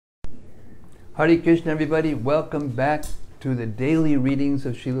Hare Krishna, everybody. Welcome back to the daily readings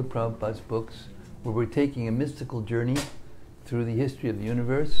of Srila Prabhupada's books, where we're taking a mystical journey through the history of the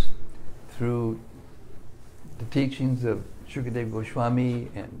universe, through the teachings of Shukadeva Goswami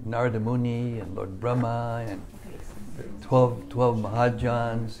and Narada Muni and Lord Brahma and the 12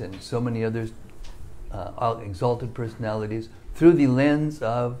 Mahajans and so many others, exalted personalities, through the lens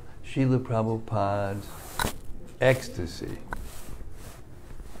of Srila Prabhupada's ecstasy.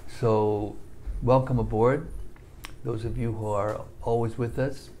 So, welcome aboard. Those of you who are always with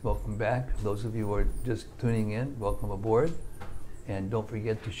us, welcome back. Those of you who are just tuning in, welcome aboard. And don't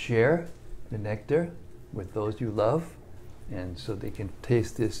forget to share the nectar with those you love, and so they can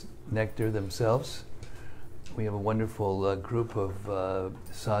taste this nectar themselves. We have a wonderful group of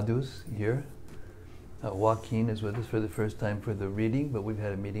sadhus here. Joaquin is with us for the first time for the reading, but we've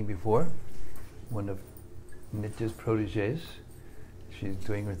had a meeting before. One of Nitya's proteges. She's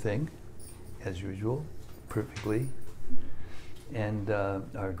doing her thing, as usual, perfectly. And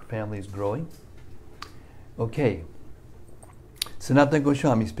our family is growing. Okay. Sanatana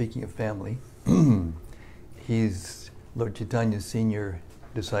Goswami, speaking of family, he's Lord Chaitanya's senior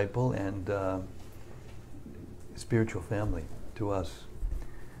disciple and spiritual family to us.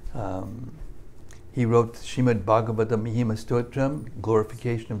 He wrote Srimad-Bhagavatam Mahima Stotram,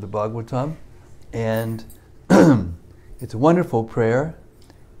 glorification of the Bhagavatam, and it's a wonderful prayer,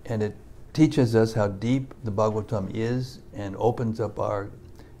 and it teaches us how deep the Bhagavatam is and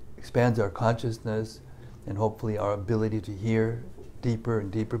expands our consciousness and hopefully our ability to hear deeper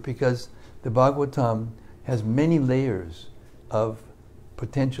and deeper, because the Bhagavatam has many layers of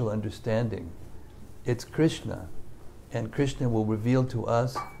potential understanding. It's Krishna, and Krishna will reveal to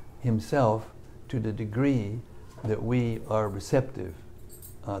us himself to the degree that we are receptive.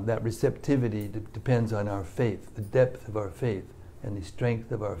 That receptivity depends on our faith, the depth of our faith, and the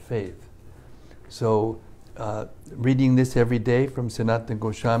strength of our faith. So, reading this every day from Sanatana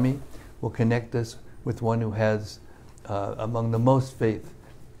Goswami will connect us with one who has among the most faith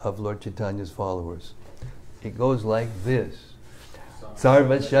of Lord Chaitanya's followers. It goes like this.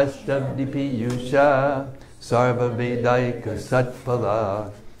 Sarva Shastabdipi Yusha Sarva Vedaika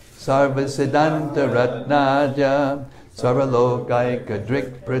Satpala Sarva Siddhanta Ratnaja Sarva Lokaika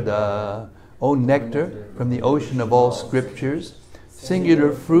Drik Prada. O nectar from the ocean of all scriptures,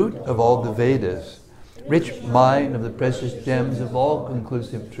 singular fruit of all the Vedas, rich mine of the precious gems of all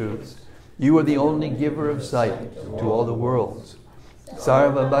conclusive truths, you are the only giver of sight to all the worlds.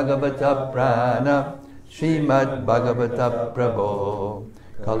 Sarva Bhagavata Prana Srimad-Bhagavata Prabho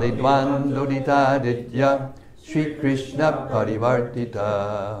Kalidwan Doditaditya Sri Krishna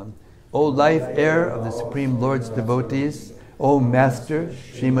Parivartita. O life air of the Supreme Lord's devotees, O Master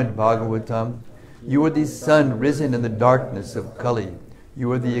Srimad-Bhagavatam, you are the sun risen in the darkness of Kali.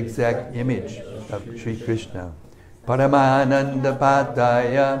 You are the exact image of Sri Krishna. Paramananda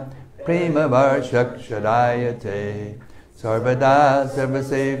Pataya Prema Varshakshadayate Sarvada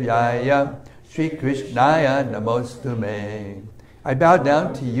Sarvasevyaya Sri Krishnaya Namostume. I bow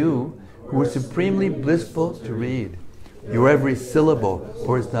down to you, who are supremely blissful to read. Your every syllable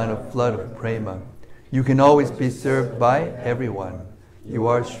pours down a flood of prema. You can always be served by everyone. You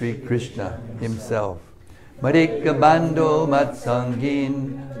are Sri Krishna himself. Marika Bando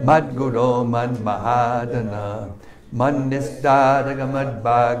Matsangin Madguro Man Mahadana Man Nistadaga Mad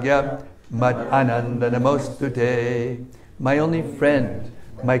Bhagya Mad Ananda Namostute. My only friend,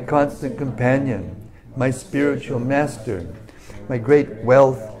 my constant companion, my spiritual master, my great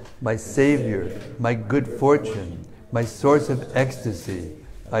wealth, my savior, my good fortune, my source of ecstasy,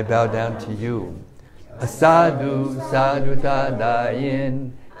 I bow down to you. Asadu sadhu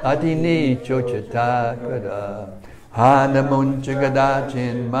tadayin adini chochatakada hanamuncha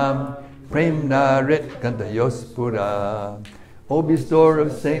gadachin mam premna rit kantayospura. O bestower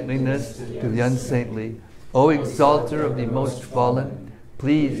of saintliness to the unsaintly, O exalter of the most fallen,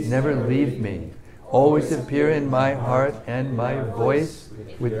 please never leave me. Always appear in my heart and my voice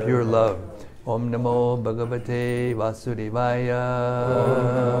with pure love. Om Namo Bhagavate Vasudevaya.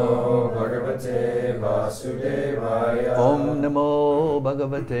 Om Bhagavate Vasudevaya. Om Namo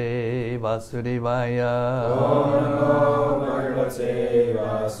Bhagavate Vasudevaya. Om Namo Bhagavate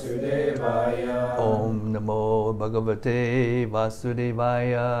Vasudevaya. Om Namo Bhagavate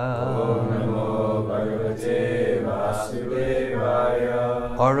Vasudevaya. Om Namo Bhagavate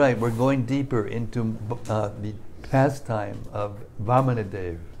Vasudevaya. All right, we're going deeper into the pastime of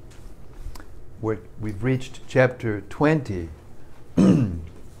Vamanadev. We've reached chapter 20.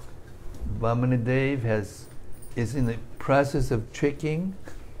 Vamanadev is in the process of tricking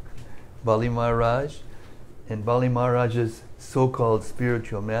Bali Maharaj, and Bali Maharaj's so-called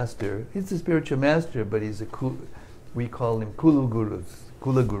spiritual master. He's a spiritual master, but we call him Kula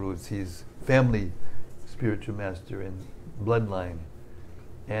Gurus. He's family spiritual master in bloodline.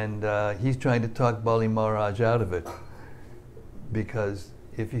 And he's trying to talk Bali Maharaj out of it, because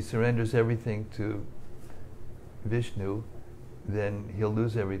if he surrenders everything to Vishnu, then he'll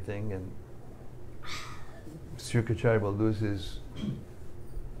lose everything, and Shukracharya will lose his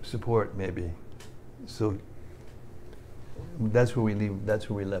support, maybe. So that's where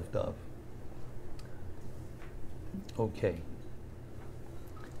we left off. Okay.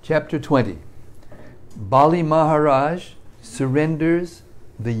 Chapter 20. Bali Maharaj surrenders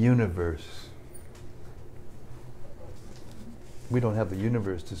the universe. We don't have the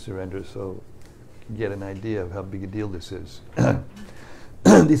universe to surrender, so you can get an idea of how big a deal this is.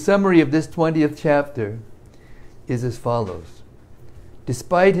 The summary of this 20th chapter is as follows.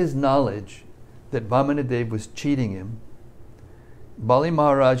 Despite his knowledge that Vamanadev was cheating him, Bali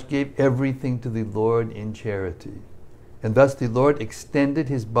Maharaj gave everything to the Lord in charity. And thus the Lord extended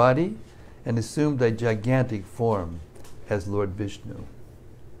his body and assumed a gigantic form as Lord Vishnu.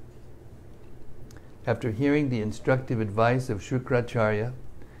 After hearing the instructive advice of Shukracharya,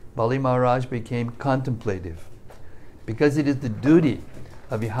 Bali Maharaj became contemplative. Because it is the duty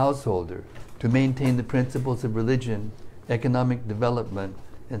of a householder to maintain the principles of religion, economic development,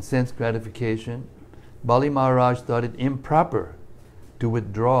 and sense gratification, Bali Maharaj thought it improper to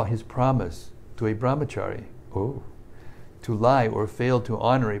withdraw his promise to a brahmachari. To lie or fail to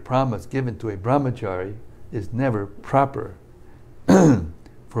honor a promise given to a brahmachari is never proper.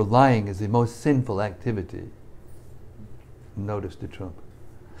 For lying is the most sinful activity. Notice the Trump.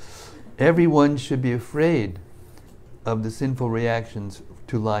 Everyone should be afraid of the sinful reactions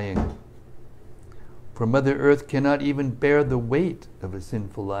to lying. For Mother Earth cannot even bear the weight of a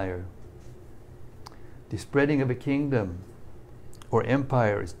sinful liar. The spreading of a kingdom or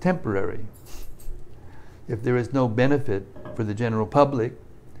empire is temporary. If there is no benefit for the general public,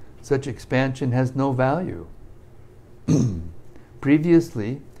 such expansion has no value.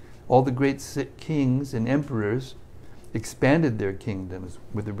 Previously, all the great kings and emperors expanded their kingdoms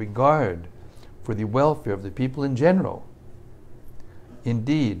with a regard for the welfare of the people in general.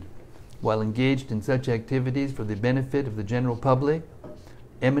 Indeed, while engaged in such activities for the benefit of the general public,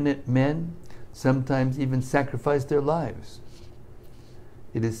 eminent men sometimes even sacrifice their lives.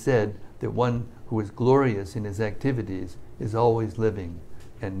 It is said that one who is glorious in his activities is always living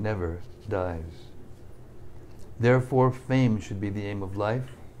and never dies. Therefore, fame should be the aim of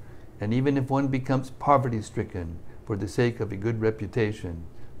life, and even if one becomes poverty-stricken for the sake of a good reputation,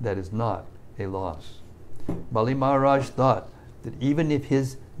 that is not a loss. Bali Maharaj thought that even if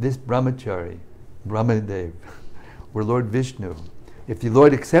this brahmachari, Brahmadev, were Lord Vishnu, if the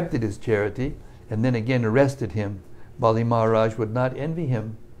Lord accepted his charity and then again arrested him, Bali Maharaj would not envy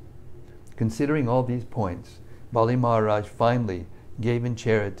him. Considering all these points, Bali Maharaj finally gave in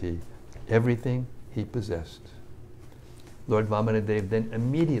charity everything he possessed. Lord Vamanadev then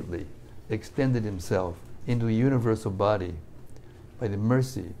immediately extended himself into a universal body. By the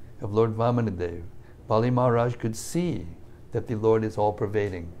mercy of Lord Vamanadev, Bali Maharaj could see that the Lord is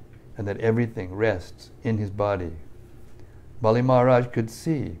all-pervading and that everything rests in his body. Bali Maharaj could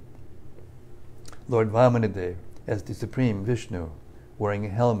see Lord Vamanadev as the Supreme Vishnu, wearing a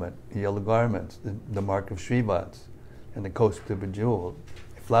helmet, yellow garments, the mark of Srivats, and the kaustuba bejeweled,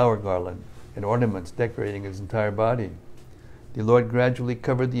 a flower garland, and ornaments decorating his entire body. The Lord gradually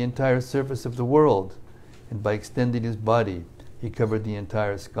covered the entire surface of the world, and by extending his body, he covered the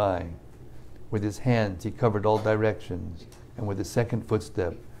entire sky. With his hands, he covered all directions, and with his second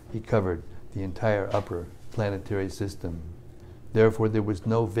footstep, he covered the entire upper planetary system. Therefore, there was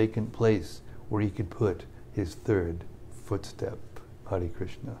no vacant place where he could put his third footstep. Hare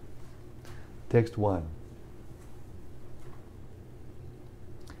Krishna. Text 1.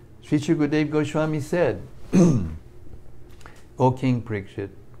 Sri Shukadeva Goswami said, O King Parikshit,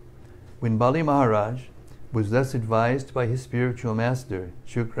 when Bali Maharaj was thus advised by his spiritual master,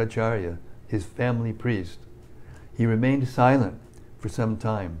 Shukracharya, his family priest, he remained silent for some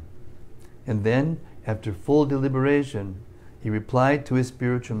time. And then, after full deliberation, he replied to his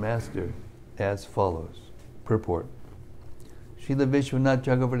spiritual master as follows. Purport. Srila Vishwanath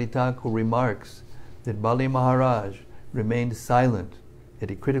Chakravarti Thakur remarks that Bali Maharaj remained silent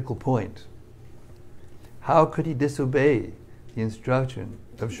at a critical point. How could he disobey the instruction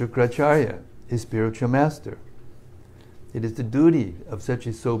of Shukracharya, his spiritual master? It is the duty of such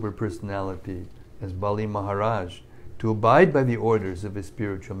a sober personality as Bali Maharaj to abide by the orders of his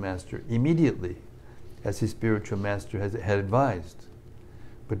spiritual master immediately, as his spiritual master had advised.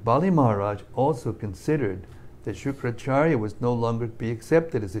 But Bali Maharaj also considered that Shukracharya was no longer to be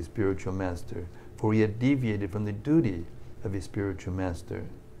accepted as a spiritual master, for he had deviated from the duty of a spiritual master.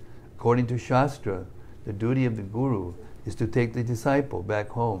 According to Shastra, the duty of the guru is to take the disciple back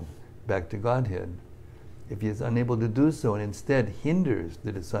home, back to Godhead. If he is unable to do so and instead hinders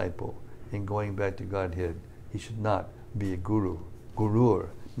the disciple in going back to Godhead, he should not be a guru. Gurur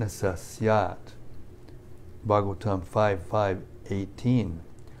nasasyat. Bhagavatam 5:18.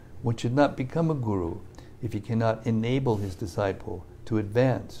 One should not become a guru if he cannot enable his disciple to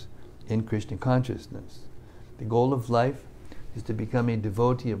advance in Krishna consciousness. The goal of life is to become a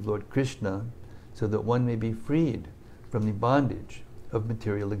devotee of Lord Krishna so that one may be freed from the bondage of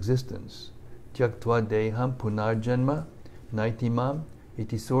material existence. Tyaktva deham punarjanma naitimam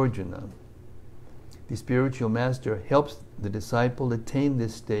iti sorjana. The spiritual master helps the disciple attain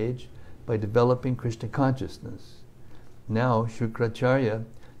this stage by developing Krishna consciousness. Now Shukracharya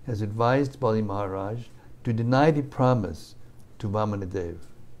has advised Bali Maharaj to deny the promise to Vamanadev.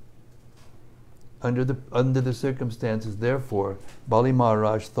 Under the circumstances, therefore, Bali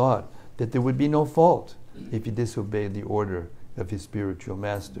Maharaj thought that there would be no fault if he disobeyed the order of his spiritual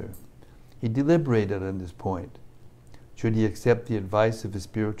master. He deliberated on this point. Should he accept the advice of his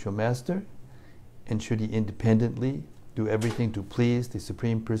spiritual master? And should he independently do everything to please the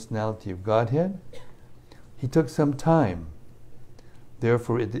Supreme Personality of Godhead? He took some time.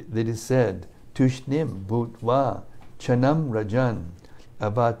 Therefore it is said, Tushnim bhutva chanam rajan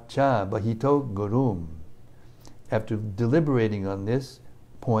avacha bahito gurum. After deliberating on this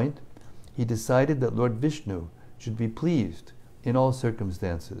point, he decided that Lord Vishnu should be pleased in all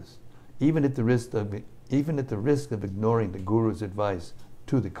circumstances, even at the risk of ignoring the Guru's advice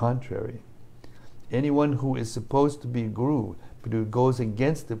to the contrary. Anyone who is supposed to be Guru but who goes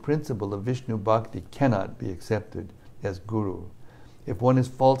against the principle of Vishnu Bhakti cannot be accepted as Guru. If one has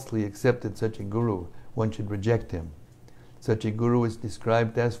falsely accepted such a Guru, one should reject him. Such a Guru is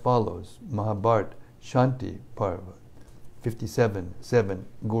described as follows. Mahabharata Shanti Parva 57:7.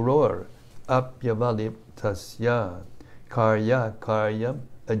 Gurur apyavaliptasya karya karyam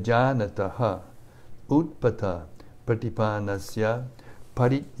ajanataha utpata pratipanasya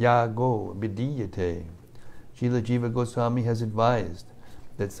parityago vidiyate. Srila Jiva Goswami has advised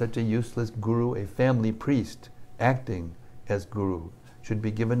that such a useless guru, a family priest acting as guru, should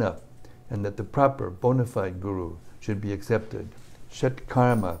be given up, and that the proper bona fide guru should be accepted. Shat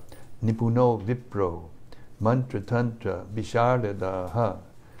karma nipuno vipro mantra tantra vishardadaha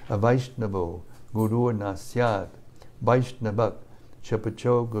avaishnavo guru nasyat vaishnavak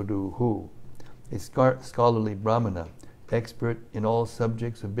chapacho guruhu. A scholarly brahmana, expert in all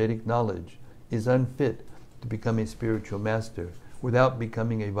subjects of Vedic knowledge, is unfit to become a spiritual master without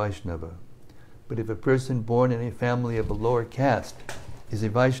becoming a Vaishnava. But if a person born in a family of a lower caste is a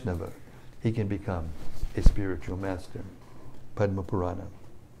Vaishnava, he can become a spiritual master. Padma Purana.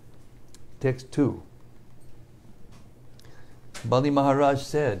 Text 2. Bali Maharaj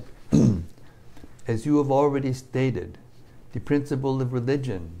said, as you have already stated, the principle of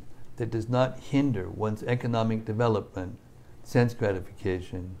religion that does not hinder one's economic development, sense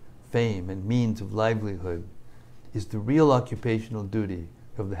gratification, fame, and means of livelihood is the real occupational duty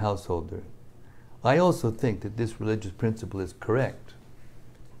of the householder. I also think that this religious principle is correct.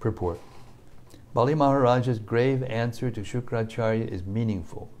 Purport. Bali Maharaj's grave answer to Shukracharya is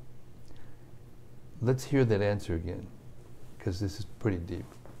meaningful. Let's hear that answer again, because this is pretty deep.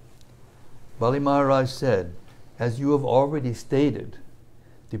 Bali Maharaj said, as you have already stated,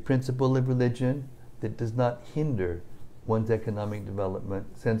 the principle of religion that does not hinder one's economic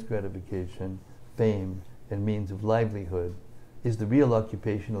development, sense gratification, fame, and means of livelihood is the real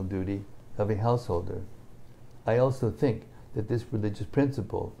occupational duty of a householder. I also think that this religious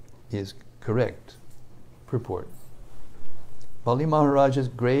principle is correct. Purport. Bali Maharaj's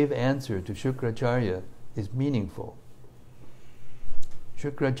grave answer to Shukracharya is meaningful.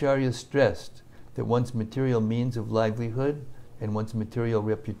 Shukracharya stressed that one's material means of livelihood and one's material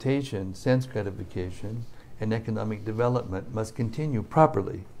reputation, sense gratification, and economic development must continue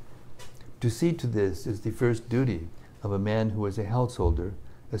properly. To see to this is the first duty of a man who is a householder,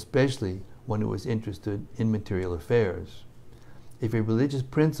 especially one who is interested in material affairs. If a religious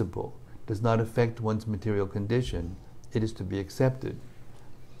principle does not affect one's material condition, it is to be accepted.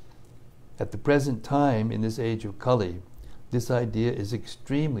 At the present time, in this age of Kali, this idea is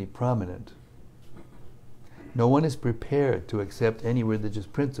extremely prominent. No one is prepared to accept any religious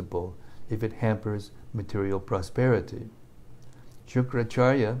principle if it hampers material prosperity.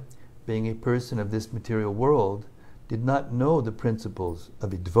 Shukracharya, being a person of this material world, did not know the principles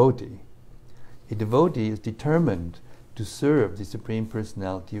of a devotee. A devotee is determined to serve the Supreme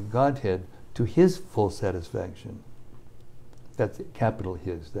Personality of Godhead to his full satisfaction. That's capital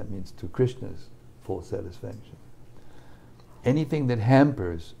his, that means to Krishna's full satisfaction. Anything that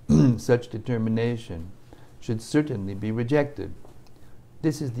hampers such determination should certainly be rejected.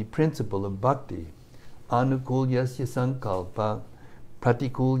 This is the principle of bhakti. Anukulyasya sankalpa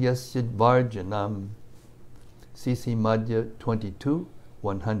pratikulyasya varjanam. C.C. Madhya 22,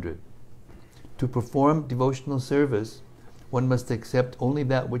 100. To perform devotional service, one must accept only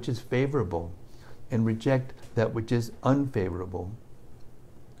that which is favorable and reject that which is unfavorable.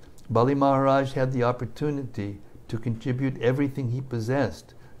 Bali Maharaj had the opportunity to contribute everything he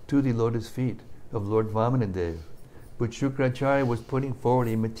possessed to the lotus feet of Lord Vamanadev, but Shukracharya was putting forward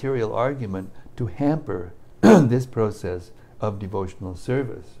a material argument to hamper this process of devotional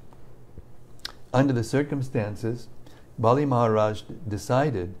service. Under the circumstances, Bali Maharaj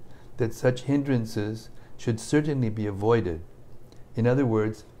decided that such hindrances should certainly be avoided. In other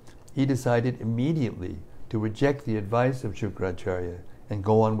words, he decided immediately to reject the advice of Shukracharya and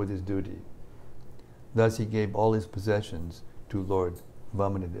go on with his duty. Thus he gave all his possessions to Lord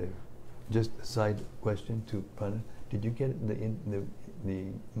Vamanadev. Just a side question to Prana. Did you get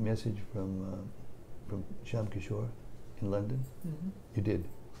the message from Shyam Kishore in London? Mm-hmm. You did?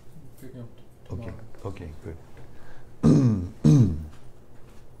 Picking up Okay, tomorrow. okay, good.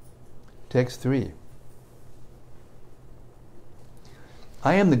 Text 3.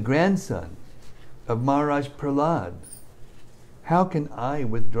 I am the grandson of Maharaj Prahlad. How can I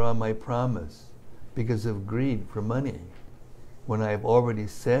withdraw my promise because of greed for money when I have already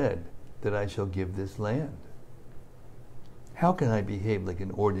said that I shall give this land? How can I behave like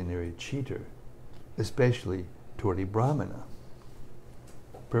an ordinary cheater, especially toward a Brahmana?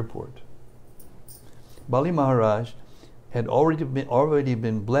 Purport. Bali Maharaj had already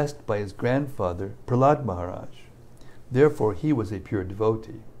been blessed by his grandfather, Prahlad Maharaj. Therefore, he was a pure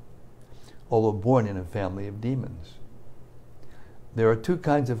devotee, although born in a family of demons. There are two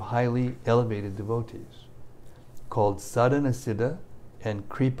kinds of highly elevated devotees, called Sadhana Siddha and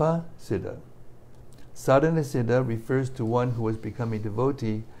Kripa Siddha. Sadhana Siddha refers to one who has become a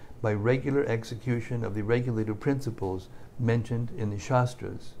devotee by regular execution of the regulative principles mentioned in the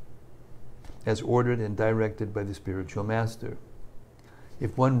Shastras, as ordered and directed by the spiritual master.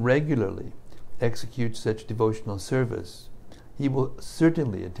 If one regularly executes such devotional service, he will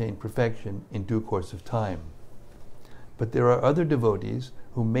certainly attain perfection in due course of time. But there are other devotees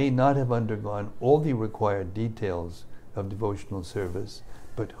who may not have undergone all the required details of devotional service,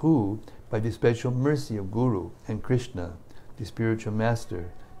 but who, by the special mercy of Guru and Krishna, the spiritual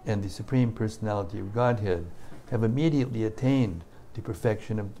master, and the Supreme Personality of Godhead, have immediately attained the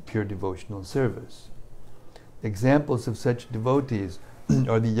perfection of pure devotional service. Examples of such devotees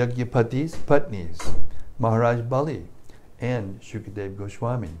are the Yagyapati's Patnis, Maharaj Bali, and Shukadev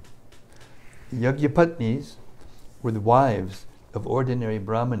Goswami. The Yagyapatnis were the wives of ordinary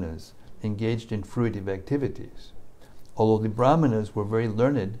brahmanas engaged in fruitive activities. Although the brahmanas were very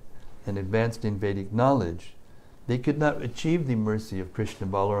learned and advanced in Vedic knowledge, they could not achieve the mercy of Krishna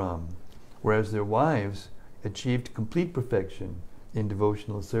Balaram, whereas their wives achieved complete perfection in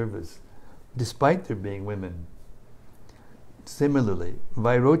devotional service, despite their being women. Similarly,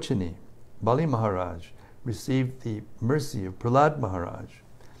 Vairochani, Bali Maharaj, received the mercy of Prahlad Maharaj,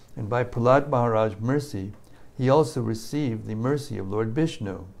 and by Prahlad Maharaj's mercy, he also received the mercy of Lord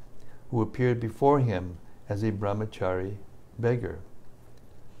Vishnu, who appeared before him as a brahmachari beggar.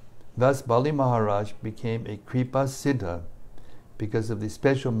 Thus, Bali Maharaj became a Kripa Siddha because of the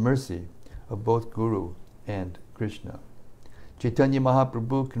special mercy of both Guru and Krishna. Chaitanya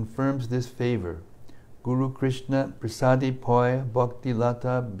Mahaprabhu confirms this favor. Guru Krishna Prasadi Poya Bhakti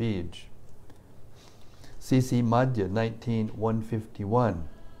Lata Bij. C.C. Madhya 19:151.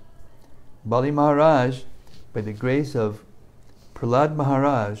 Bali Maharaj, by the grace of Prahlad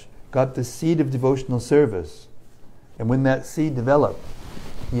Maharaj, got the seed of devotional service. And when that seed developed,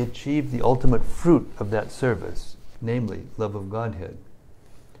 he achieved the ultimate fruit of that service, namely love of Godhead.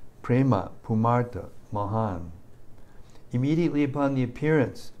 Prema Pumarta Mahan. Immediately upon the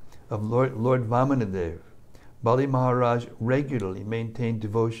appearance of Lord Vamanadev, Bali Maharaj regularly maintained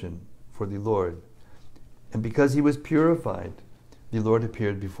devotion for the Lord. And because he was purified, the Lord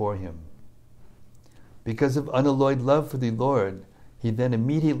appeared before him. Because of unalloyed love for the Lord, he then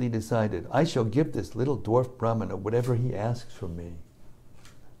immediately decided, I shall give this little dwarf Brahmana whatever he asks from me.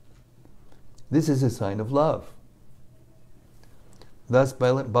 This is a sign of love. Thus,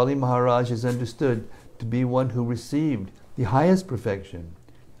 Bali Maharaj is understood to be one who received the highest perfection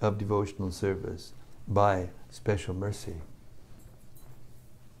of devotional service by special mercy.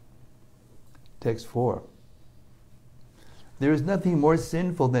 Text 4. There is nothing more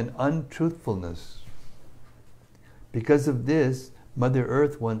sinful than untruthfulness. Because of this, Mother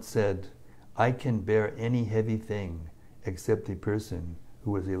Earth once said, I can bear any heavy thing except a person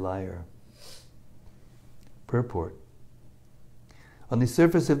who is a liar. Purport. On the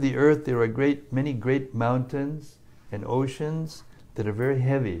surface of the earth there are many great mountains and oceans that are very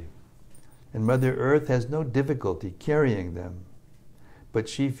heavy, and Mother Earth has no difficulty carrying them. But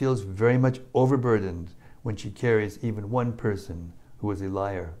she feels very much overburdened when she carries even one person who is a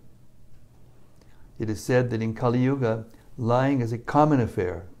liar. It is said that in Kali Yuga, lying is a common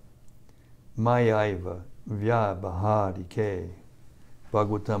affair. Mayaiva vya bahadike.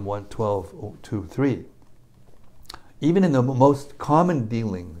 Bhagavatam 1:12-2-3. Even in the most common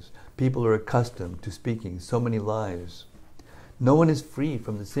dealings, people are accustomed to speaking so many lies. No one is free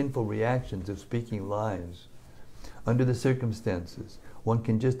from the sinful reactions of speaking lies. Under the circumstances, one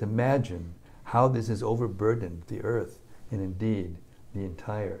can just imagine how this has overburdened the earth and indeed the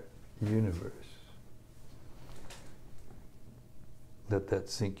entire universe. Let that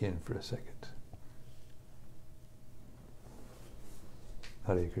sink in for a second.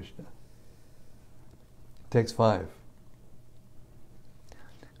 Hare Krishna. Text 5.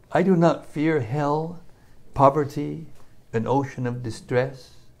 I do not fear hell, poverty, an ocean of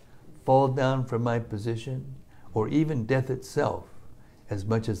distress, fall down from my position, or even death itself, as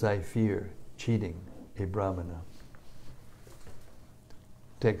much as I fear cheating a Brahmana.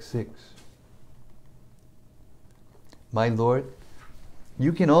 Text 6. My Lord,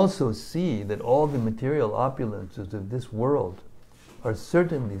 you can also see that all the material opulences of this world are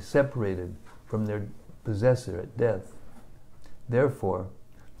certainly separated from their possessor at death. Therefore,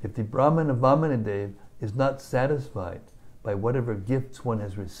 if the Brahmana Vamanadev is not satisfied by whatever gifts one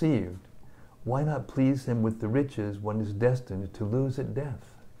has received, why not please him with the riches one is destined to lose at death?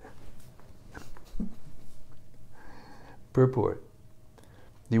 Purport.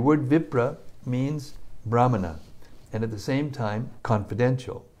 The word Vipra means Brahmana, and at the same time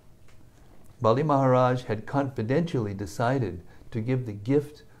confidential. Bali Maharaj had confidentially decided to give the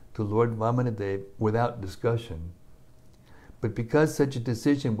gift to Lord Vamanadev without discussion. But because such a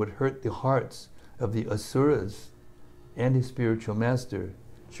decision would hurt the hearts of the Asuras and his spiritual master,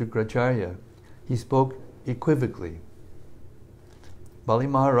 Shukracharya, he spoke equivocally. Bali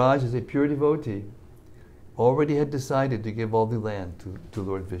Maharaj, as a pure devotee, already had decided to give all the land to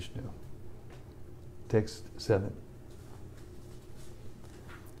Lord Vishnu. Text 7.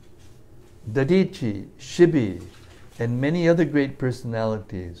 Dadichi, Shibi, and many other great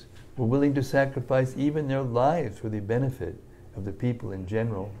personalities were willing to sacrifice even their lives for the benefit of the people in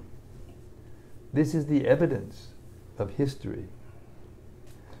general. This is the evidence of history.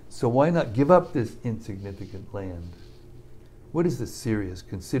 So why not give up this insignificant land? What is the serious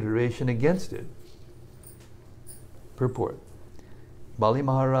consideration against it? Purport. Bali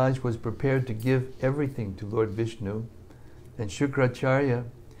Maharaj was prepared to give everything to Lord Vishnu, and Shukracharya,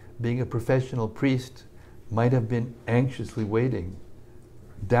 being a professional priest, might have been anxiously waiting,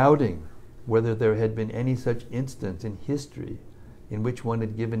 doubting whether there had been any such instance in history in which one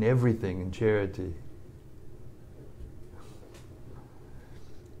had given everything in charity.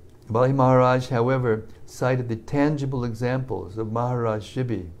 Bali Maharaj, however, cited the tangible examples of Maharaj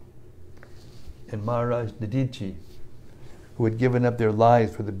Shibi and Maharaj Dadichi, who had given up their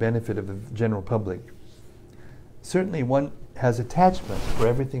lives for the benefit of the general public. Certainly one has attachment for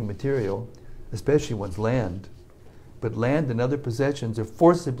everything material, especially one's land, but land and other possessions are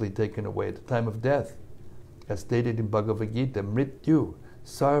forcibly taken away at the time of death, as stated in Bhagavad Gita, Mrityu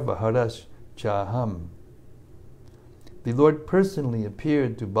Sarva Harash Chaham. The Lord personally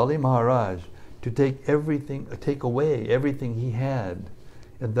appeared to Bali Maharaj to take away everything he had,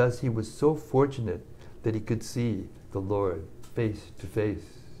 and thus he was so fortunate that he could see the Lord face to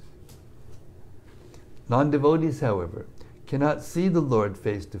face. Non-devotees, however, cannot see the Lord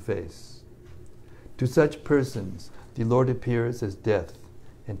face to face. To such persons, the Lord appears as death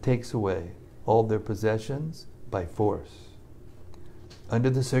and takes away all their possessions by force. Under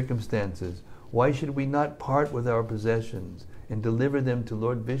the circumstances, why should we not part with our possessions and deliver them to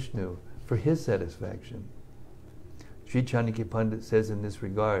Lord Vishnu for his satisfaction? Sri Chanakya Pandit says in this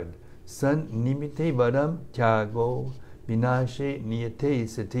regard, San nimite vadam tyago vinashe niyate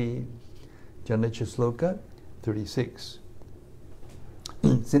sati. Jannacha Sloka 36.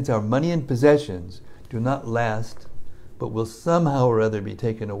 Since our money and possessions do not last, but will somehow or other be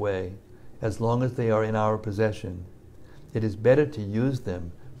taken away, as long as they are in our possession, it is better to use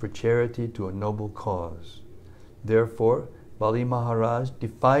them for charity to a noble cause. Therefore, Bali Maharaj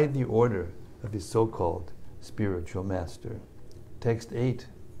defied the order of his so-called spiritual master. Text 8.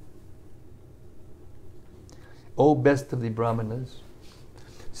 O best of the Brahmanas,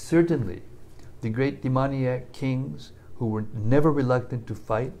 certainly the great demoniac kings who were never reluctant to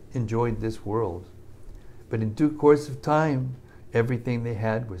fight enjoyed this world. But in due course of time, everything they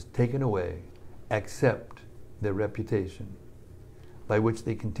had was taken away, except their reputation, by which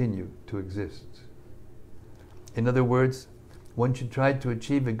they continue to exist. In other words, one should try to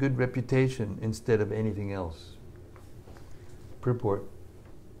achieve a good reputation instead of anything else. Purport.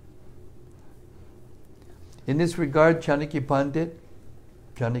 In this regard, Chanakya Pandit,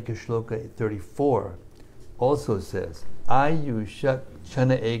 Chanakya Shloka 34, also says, Ayushat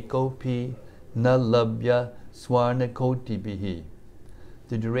chana ekopi na labhya swarna koti bihi.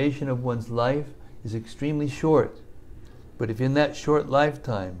 The duration of one's life is extremely short, but if in that short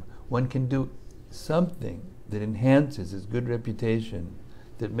lifetime one can do something that enhances his good reputation,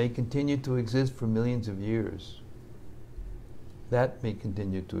 that may continue to exist for millions of years, that may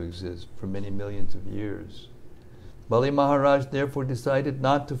continue to exist for many millions of years. Bali Maharaj therefore decided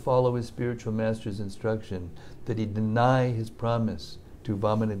not to follow his spiritual master's instruction that he deny his promise to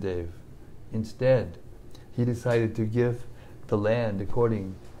Vamanadev. Instead, he decided to give the land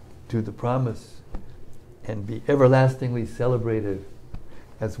according to the promise and be everlastingly celebrated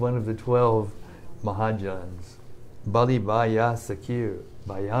as one of the 12 Mahajans. Bali Vaya Sakir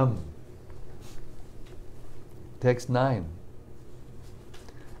Vayam. Text 9.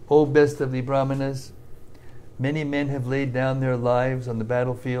 O best of the Brahmanas, many men have laid down their lives on the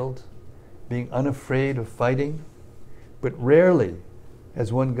battlefield, being unafraid of fighting, but rarely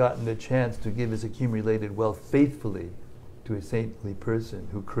has one gotten the chance to give his accumulated wealth faithfully to a saintly person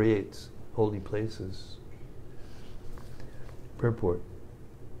who creates holy places. Purport.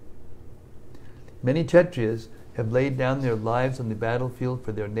 Many Kshatriyas have laid down their lives on the battlefield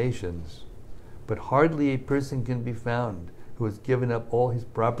for their nations, but hardly a person can be found who has given up all his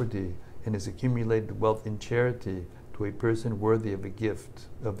property and his accumulated wealth in charity to a person worthy of the gift.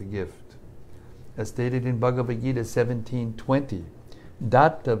 As stated in Bhagavad Gita 17:20,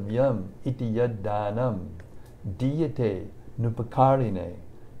 Dattavyam iti yad danam diyate nupakarine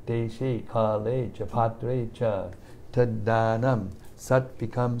deshe kale cha patre cha tad danam sat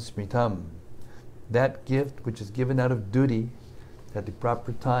becomes smritam. That gift which is given out of duty at the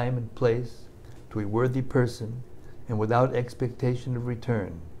proper time and place to a worthy person and without expectation of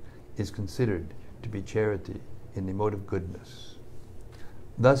return is considered to be charity in the mode of goodness.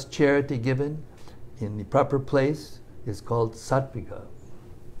 Thus, charity given in the proper place is called sattvika.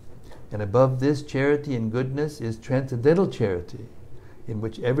 And above this, charity in goodness is transcendental charity, in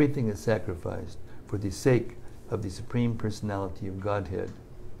which everything is sacrificed for the sake of the Supreme Personality of Godhead.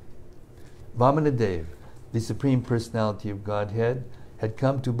 Vamanadev, the Supreme Personality of Godhead, had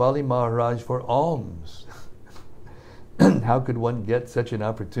come to Bali Maharaj for alms. How could one get such an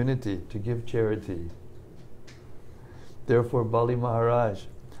opportunity to give charity? Therefore, Bali Maharaj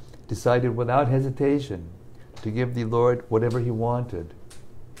decided without hesitation to give the Lord whatever he wanted.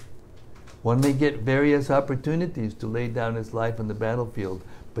 One may get various opportunities to lay down his life on the battlefield,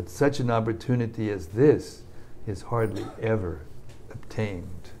 but such an opportunity as this is hardly ever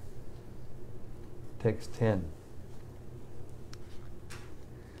obtained. Text 10.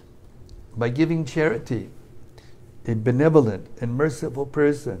 By giving charity, a benevolent and merciful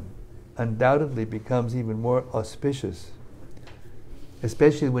person undoubtedly becomes even more auspicious,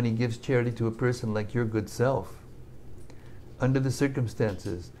 especially when he gives charity to a person like your good self. Under the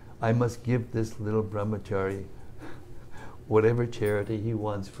circumstances, I must give this little brahmachari whatever charity he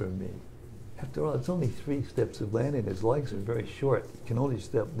wants from me. After all, it's only 3 steps of land and his legs are very short. He can only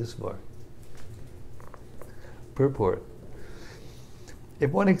step this far. Purport. If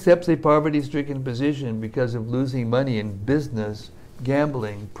one accepts a poverty-stricken position because of losing money in business,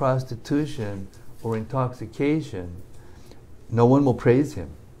 gambling, prostitution, or intoxication, no one will praise him.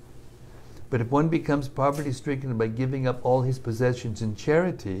 But if one becomes poverty-stricken by giving up all his possessions in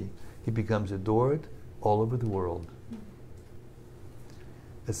charity, he becomes adored all over the world.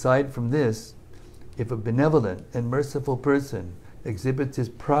 Aside from this, if a benevolent and merciful person exhibits his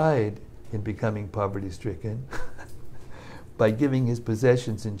pride in becoming poverty-stricken by giving his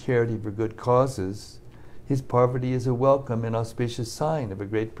possessions in charity for good causes, his poverty is a welcome and auspicious sign of a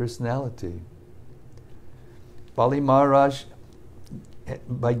great personality. Bali Maharaj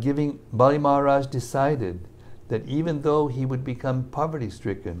decided that even though he would become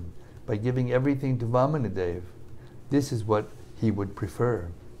poverty-stricken by giving everything to Vamanadev, this is what he would prefer.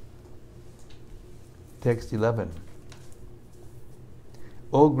 Text 11.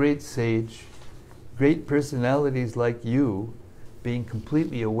 O great sage, great personalities like you, being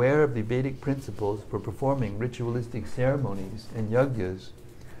completely aware of the Vedic principles for performing ritualistic ceremonies and yajnas,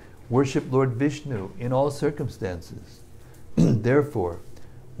 worship Lord Vishnu in all circumstances. Therefore,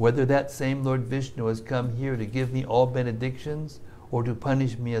 whether that same Lord Vishnu has come here to give me all benedictions or to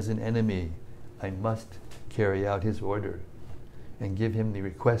punish me as an enemy, I must carry out his order and give him the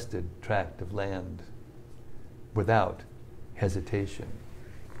requested tract of land without hesitation.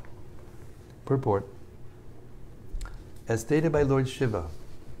 Purport. As stated by Lord Shiva,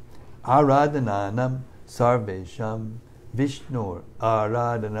 Aradhananam sarvesham Vishnur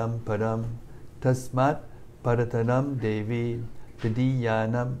Aradhanam param tasmat paratanam devi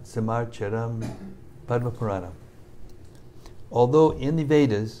vidiyanam samarcharam Padma Purana. Although in the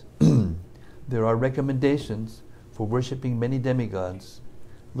Vedas there are recommendations for worshipping many demigods,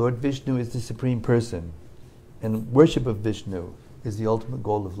 Lord Vishnu is the Supreme Person, and worship of Vishnu is the ultimate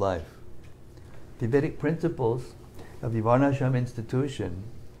goal of life. The Vedic principles of the Varnashram institution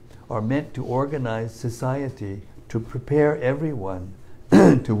are meant to organize society to prepare everyone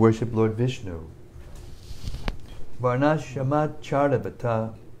to worship Lord Vishnu. Varnashrama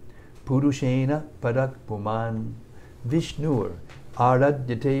charavata purushena parak puman Vishnur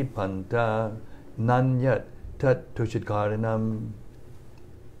aradyate panta nanyat tat tushitkaranam.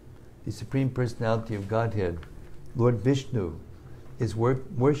 The Supreme Personality of Godhead, Lord Vishnu, is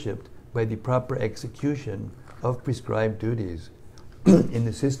worshipped by the proper execution of prescribed duties in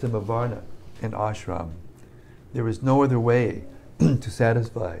the system of Varna and Ashram. There is no other way to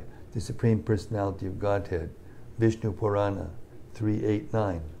satisfy the Supreme Personality of Godhead. Vishnu Purana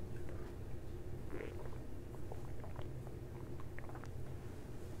 389.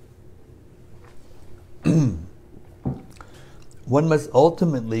 One must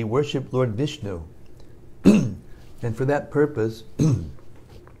ultimately worship Lord Vishnu, and for that purpose,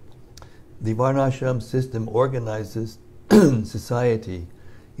 the Varnashram system organizes society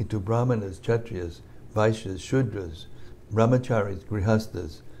into Brahmanas, Kshatriyas, Vaishyas, Shudras, Brahmacharis,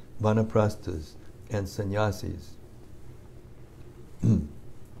 Grihastas, Vanaprasthas, and Sannyasis.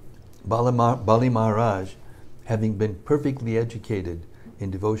 Bali Maharaj, having been perfectly educated in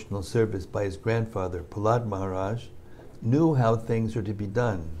devotional service by his grandfather, Prahlad Maharaj, knew how things are to be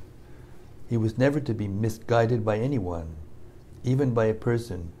done. He was never to be misguided by anyone, even by a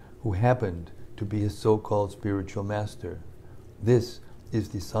person who happened to be his so-called spiritual master. This is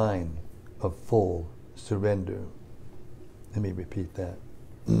the sign of full surrender. Let me repeat that.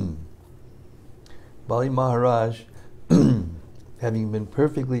 Bali Maharaj, having been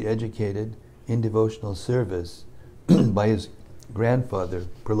perfectly educated in devotional service by his grandfather,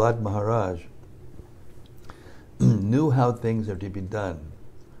 Prahlad Maharaj, knew how things are to be done.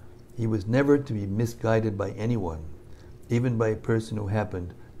 He was never to be misguided by anyone, even by a person who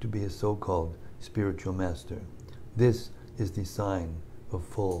happened to be his so-called spiritual master. This is the sign of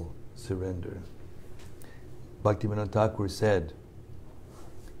full surrender. Bhaktivinoda Thakur said,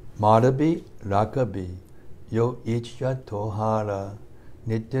 Marabi Rakabi Yo Ichya Tohara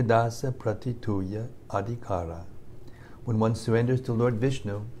Nityadasa Pratituya Adhikara. When one surrenders to Lord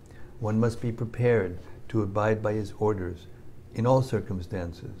Vishnu, one must be prepared to abide by his orders in all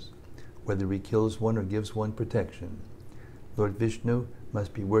circumstances, whether he kills one or gives one protection. Lord Vishnu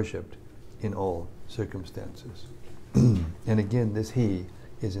must be worshipped in all circumstances. And again, this he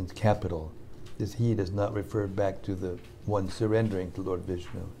is in capital. This he does not refer back to the one surrendering to Lord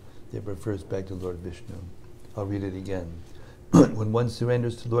Vishnu. It refers back to Lord Vishnu. I'll read it again. When one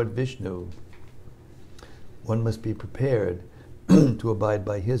surrenders to Lord Vishnu, one must be prepared to abide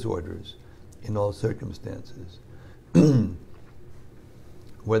by his orders in all circumstances.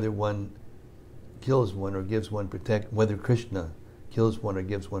 Whether one kills one or gives one whether Krishna kills one or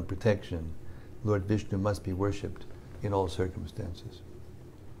gives one protection, Lord Vishnu must be worshipped in all circumstances.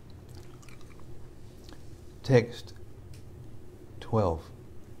 Text 12.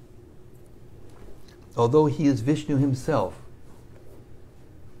 Although he is Vishnu himself,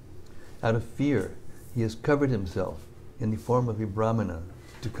 out of fear, he has covered himself in the form of a Brahmana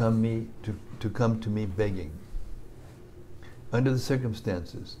to come to me begging. Under the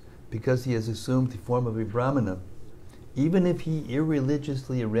circumstances, because he has assumed the form of a Brahmana, even if he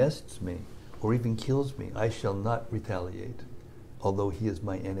irreligiously arrests me or even kills me, I shall not retaliate, although he is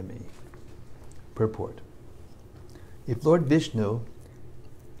my enemy. Purport. If Lord Vishnu,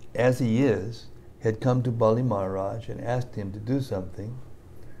 as he is, had come to Bali Maharaj and asked him to do something,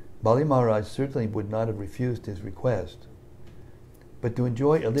 Bali Maharaj certainly would not have refused his request. But to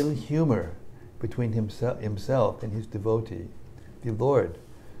enjoy a little humor between himself and his devotee, the Lord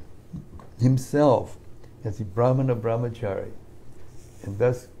himself, as the Brahmana Brahmachari, and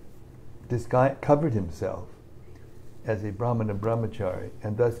thus this guy covered himself as a Brahmana Brahmachari,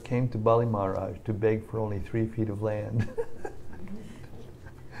 and thus came to Bali Maharaj to beg for only 3 feet of land.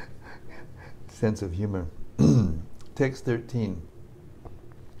 sense of humor. Text 13.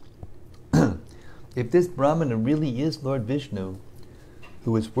 If this Brahmana really is Lord Vishnu,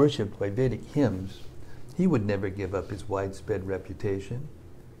 who is worshipped by Vedic hymns, he would never give up his widespread reputation.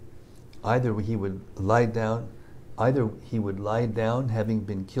 Either he would lie down having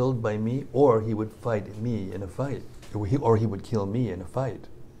been killed by me, or he would fight me in a fight, or he would kill me in a fight.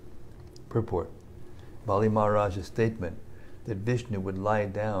 Purport. Bali Maharaj's statement that Vishnu would lie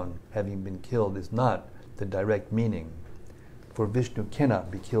down having been killed is not the direct meaning, for Vishnu cannot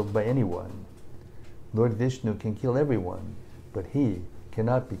be killed by anyone. Lord Vishnu can kill everyone, but he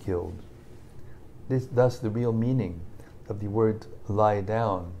cannot be killed. Thus the real meaning of the word lie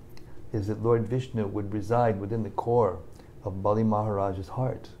down is that Lord Vishnu would reside within the core of Bali Maharaj's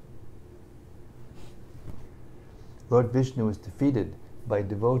heart. Lord Vishnu is defeated by a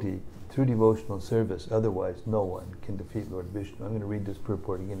devotee through devotional service, otherwise no one can defeat Lord Vishnu. I'm going to read this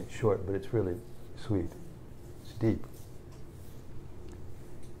purport again. It's short, but it's really sweet. It's deep.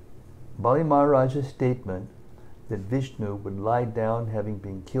 Bali Maharaj's statement that Vishnu would lie down having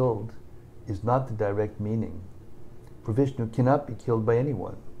been killed is not the direct meaning, for Vishnu cannot be killed by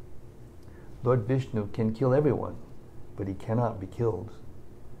anyone. Lord Vishnu can kill everyone, but he cannot be killed.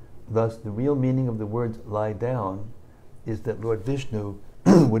 Thus, the real meaning of the words lie down is that Lord Vishnu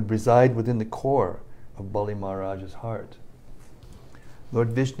would reside within the core of Bali Maharaj's heart.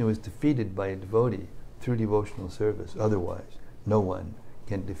 Lord Vishnu is defeated by a devotee through devotional service, otherwise no one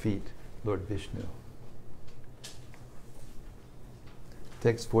can defeat Lord Vishnu.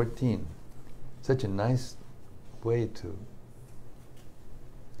 Text 14. Such a nice way to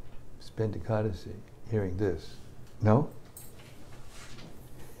spend Ekadasi, hearing this. No?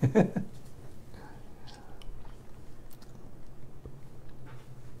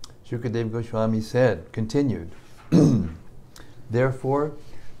 Shukadeva Goswami said, continued, therefore,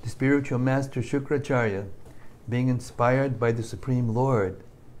 the spiritual master Shukracharya, being inspired by the Supreme Lord,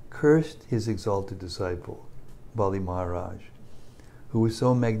 cursed his exalted disciple, Bali Maharaj, who was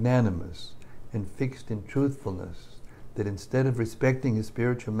so magnanimous and fixed in truthfulness that instead of respecting his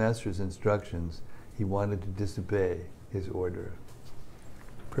spiritual master's instructions, he wanted to disobey his order.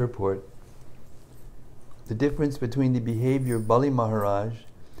 Purport. The difference between the behavior of Bali Maharaj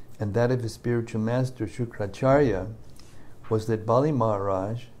and that of his spiritual master Shukracharya was that Bali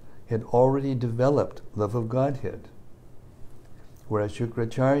Maharaj had already developed love of Godhead, whereas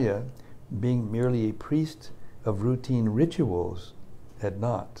Shukracharya, being merely a priest of routine rituals, had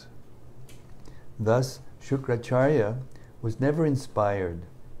not. Thus, Shukracharya was never inspired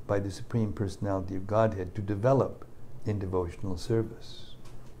by the Supreme Personality of Godhead to develop in devotional service.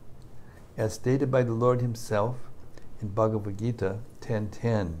 As stated by the Lord himself in Bhagavad Gita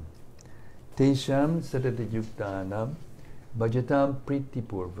 10:10, Tesham satatayuktanam bhajatam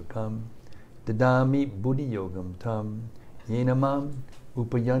pritipurvakam dadami buddhi yogam tam yenamam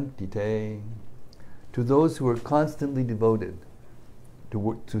upayanti te. To those who are constantly devoted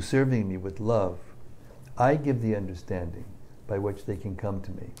to serving me with love, I give the understanding by which they can come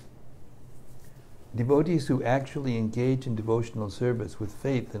to me. Devotees who actually engage in devotional service with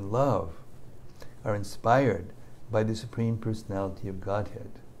faith and love are inspired by the Supreme Personality of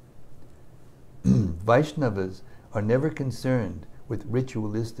Godhead. Vaishnavas are never concerned with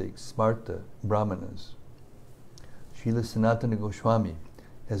ritualistic smarta brahmanas. Srila Sanatana Goswami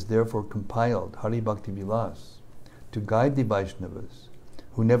has therefore compiled Hari Bhakti Vilas to guide the Vaishnavas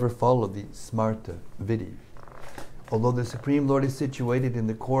who never follow the smarta vidhi. Although the Supreme Lord is situated in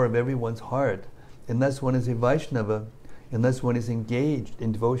the core of everyone's heart, unless one is a Vaishnava, unless one is engaged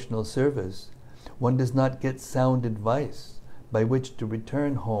in devotional service, one does not get sound advice by which to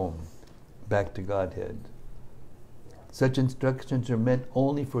return home, back to Godhead. Such instructions are meant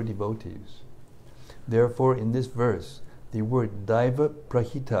only for devotees. Therefore, in this verse, the word Daiva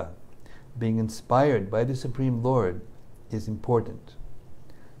Prahita, being inspired by the Supreme Lord, is important.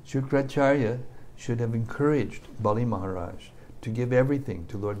 Shukracharya should have encouraged Bali Maharaj to give everything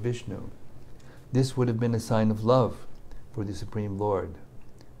to Lord Vishnu. This would have been a sign of love for the Supreme Lord.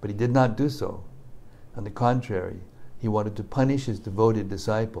 But he did not do so. On the contrary, he wanted to punish his devoted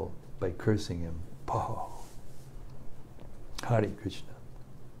disciple by cursing him. Poh! Hare Krishna.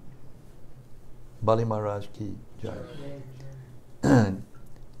 Bali Maharaj ki jai.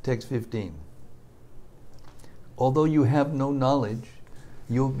 Text 15. Although you have no knowledge,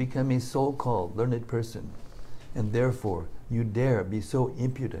 you have become a so-called learned person, and therefore you dare be so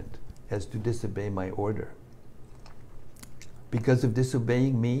impudent as to disobey my order. Because of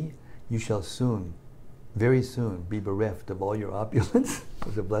disobeying me, you shall soon, very soon, be bereft of all your opulence. It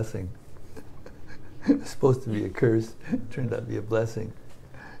was a blessing. It was supposed to be a curse. It turned out to be a blessing.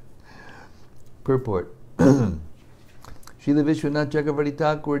 Purport. Srila Vishwanath Chakravarti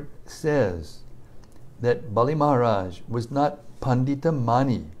Thakur says that Bali Maharaj was not Pandita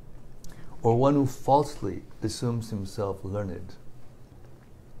Mani, or one who falsely assumes himself learned.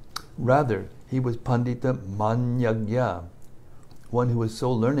 Rather, he was Pandita Manyagya, one who was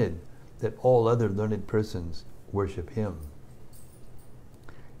so learned that all other learned persons worship him.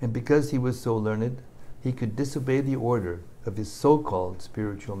 And because he was so learned, he could disobey the order of his so-called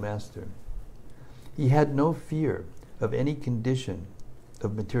spiritual master. He had no fear of any condition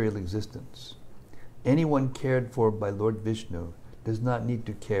of material existence. Anyone cared for by Lord Vishnu does not need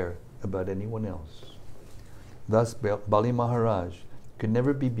to care about anyone else. Thus, Bali Maharaj could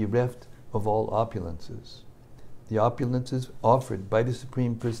never be bereft of all opulences. The opulences offered by the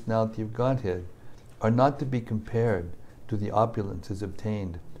Supreme Personality of Godhead are not to be compared to the opulences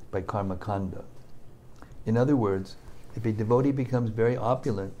obtained by Karmakanda. In other words, if a devotee becomes very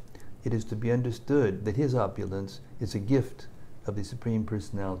opulent, it is to be understood that his opulence is a gift of the Supreme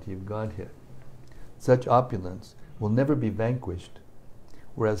Personality of Godhead. Such opulence will never be vanquished,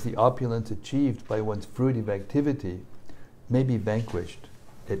 whereas the opulence achieved by one's fruitive activity may be vanquished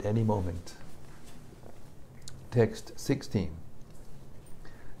at any moment. Text 16.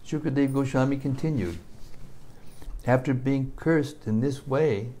 Shukadeva Goswami continued, after being cursed in this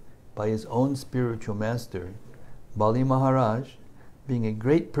way by his own spiritual master, Bali Maharaj, being a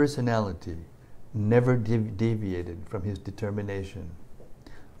great personality, never deviated from his determination.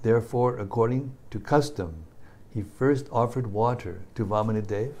 Therefore, according to custom, he first offered water to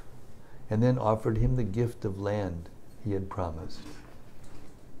Vamanadev, and then offered him the gift of land he had promised.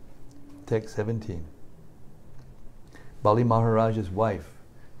 Text 17. Bali Maharaj's wife,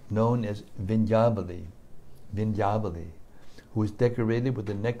 known as Vindhyavali, who was decorated with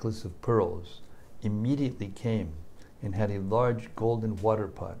a necklace of pearls, immediately came and had a large golden water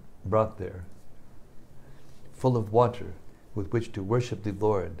pot brought there, full of water with which to worship the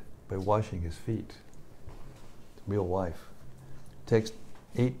Lord by washing his feet. Real wife. Text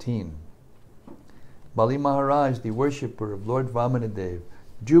 18. Bali Maharaj, the worshipper of Lord Vamanadev,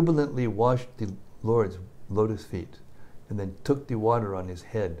 jubilantly washed the Lord's lotus feet and then took the water on his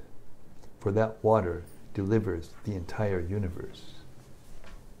head, for that water delivers the entire universe.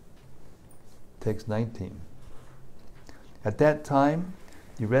 Text 19. At that time,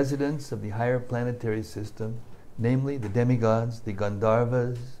 the residents of the higher planetary system, namely the demigods, the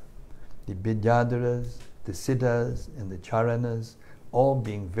Gandharvas, the Vidyadharas, the Siddhas, and the Charanas, all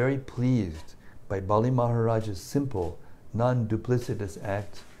being very pleased by Bali Maharaj's simple, non-duplicitous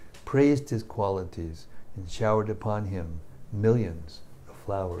act, praised his qualities and showered upon him millions of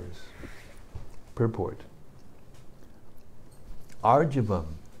flowers. Purport. Arjavam,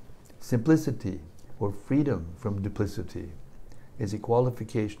 simplicity or freedom from duplicity, is a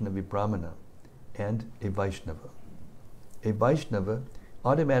qualification of a Brahmana and a Vaishnava. A Vaishnava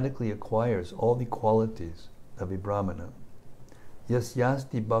automatically acquires all the qualities of a Brahmana.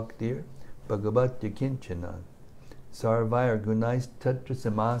 Yasyasti bhaktir bhagavat yakinchana sarvair gunais tatra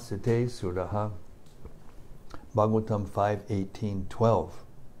samasate suraha. Bhagavatam 5:18-12.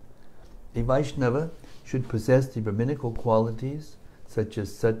 A Vaishnava should possess the Brahminical qualities such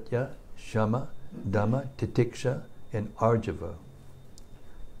as Satya, Shama, Dhamma, Titiksha, and Arjava.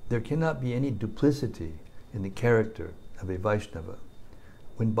 There cannot be any duplicity in the character of a Vaishnava.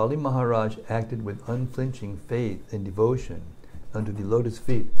 When Bali Maharaj acted with unflinching faith and devotion under the lotus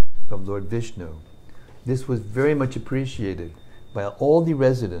feet of Lord Vishnu, this was very much appreciated by all the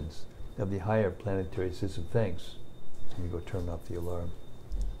residents of the higher planetary system. Thanks. Let me go turn off the alarm.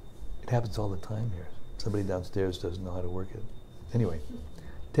 It happens all the time here. Somebody downstairs doesn't know how to work it. Anyway,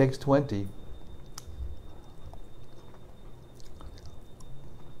 text 20.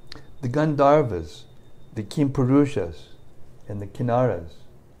 The Gandharvas, the Kimpurushas, and the Kinnaras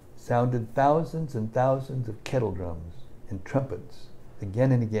sounded thousands and thousands of kettle drums and trumpets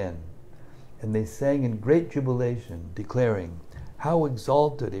again and again, and they sang in great jubilation, declaring, "How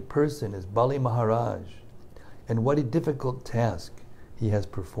exalted a person is Bali Maharaj, and what a difficult task he has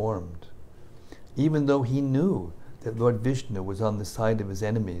performed." Even though he knew that Lord Vishnu was on the side of his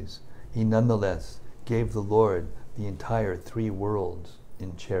enemies, he nonetheless gave the Lord the entire 3 worlds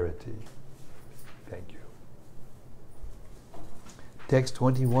in charity. Thank you. Text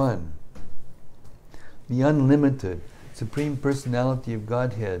 21. The unlimited Supreme Personality of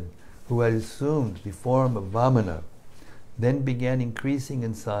Godhead, who had assumed the form of Vamana, then began increasing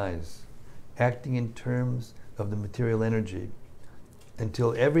in size, acting in terms of the material energy,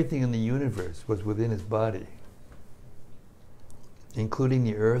 until everything in the universe was within his body, including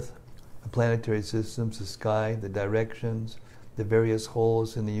the earth, the planetary systems, the sky, the directions, the various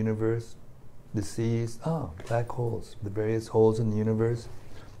holes in the universe, the seas, black holes, the various holes in the universe,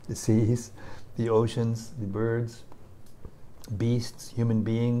 the seas, the oceans, the birds, beasts, human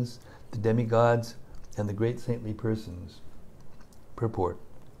beings, the demigods, and the great saintly persons. Purport.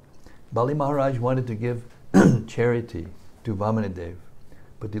 Bali Maharaj wanted to give charity to Vamanadev,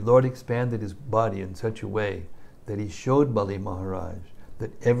 but the Lord expanded his body in such a way that he showed Bali Maharaj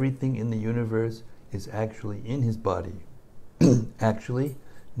that everything in the universe is actually in his body. Actually,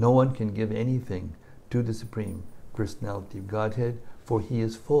 no one can give anything to the Supreme Personality of Godhead, for he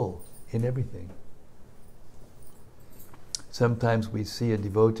is full in everything. Sometimes we see a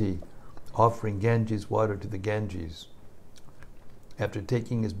devotee offering Ganges water to the Ganges. After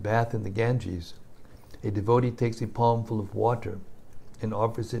taking his bath in the Ganges, a devotee takes a palmful of water and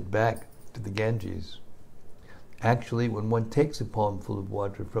offers it back to the Ganges. Actually, when one takes a palmful of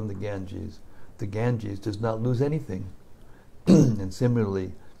water from the Ganges does not lose anything. And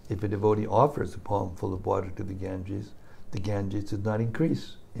similarly, if a devotee offers a palmful of water to the Ganges does not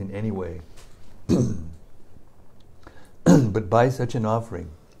increase in any way. But by such an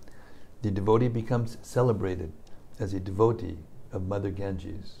offering, the devotee becomes celebrated as a devotee of Mother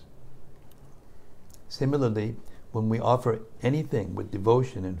Ganges. Similarly, when we offer anything with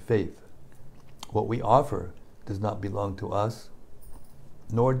devotion and faith, what we offer does not belong to us,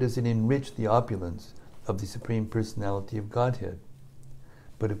 nor does it enrich the opulence of the Supreme Personality of Godhead.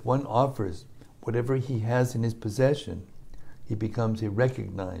 But if one offers whatever he has in his possession, he becomes a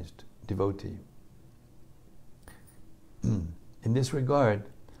recognized devotee. In this regard,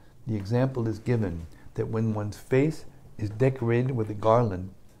 the example is given that when one's face is decorated with a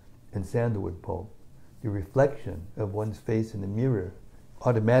garland and sandalwood pulp, the reflection of one's face in the mirror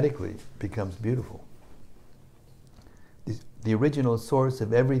automatically becomes beautiful. The original source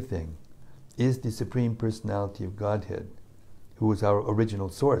of everything is the Supreme Personality of Godhead, who is our original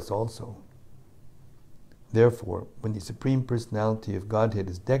source also. Therefore, when the Supreme Personality of Godhead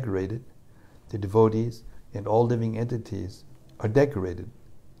is decorated, the devotees and all living entities are decorated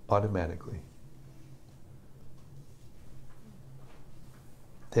automatically.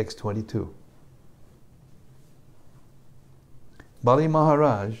 Text 22. Bali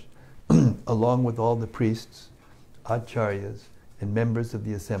Maharaj, along with all the priests, acharyas, and members of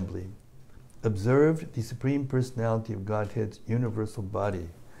the assembly, observed the Supreme Personality of Godhead's universal body,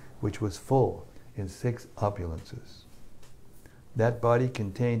 which was full in 6 opulences. That body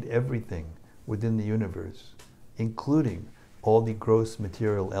contained everything within the universe, including all the gross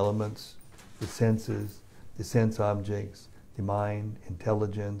material elements, the senses, the sense objects, the mind,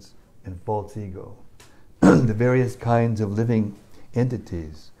 intelligence, and false ego, the various kinds of living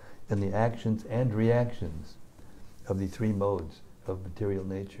entities, and the actions and reactions of the 3 modes of material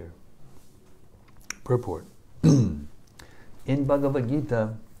nature. Purport. In Bhagavad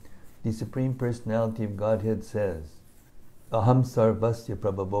Gita, the Supreme Personality of Godhead says, Aham sarvasya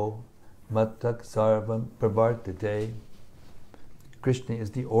prabhavo mattak sarvam pravartate. Krishna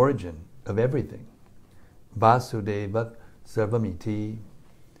is the origin of everything. Vasudeva sarvamiti.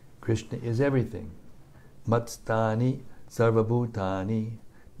 Krishna is everything. Matstani sarvabhutani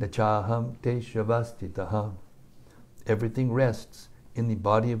nachaham te shavastitaha. Everything rests in the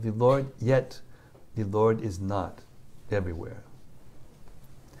body of the Lord, yet the Lord is not everywhere.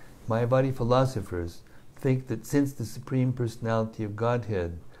 Mayavadi philosophers think that since the Supreme Personality of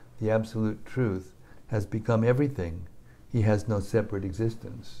Godhead, the Absolute Truth, has become everything, he has no separate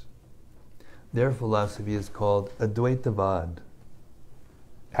existence. Their philosophy is called Advaitavad.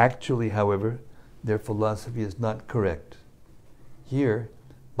 Actually, however, their philosophy is not correct. Here,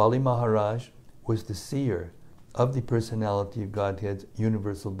 Bali Maharaj was the seer of the Personality of Godhead's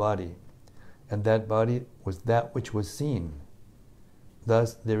universal body, and that body was that which was seen.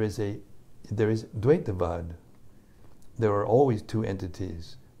 Thus, there is Dvaitavad. There are always 2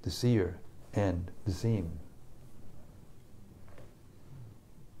 entities, the seer and the seen.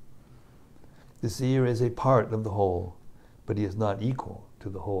 The seer is a part of the whole, but he is not equal to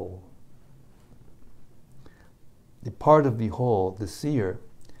the whole. The part of the whole, the seer,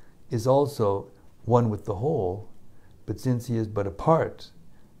 is also one with the whole, but since he is but a part,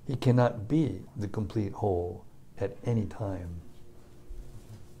 he cannot be the complete whole at any time.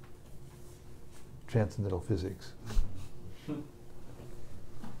 Transcendental physics.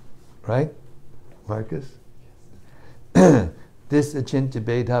 Right, Marcus? This achintya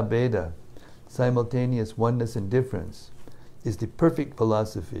bheda bheda, simultaneous oneness and difference, is the perfect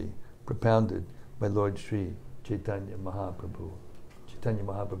philosophy propounded by Lord Sri Chaitanya Mahaprabhu. Chaitanya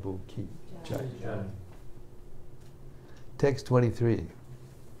Mahaprabhu ki jai. Text 23.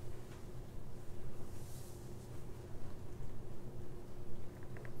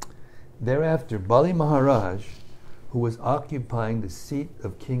 thereafter, Bali Maharaj, who was occupying the seat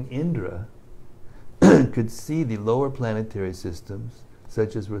of King Indra, could see the lower planetary systems,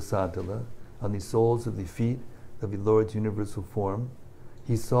 such as Rasatala, on the soles of the feet of the Lord's universal form.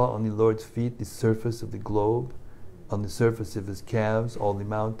 He saw on the Lord's feet the surface of the globe, on the surface of his calves all the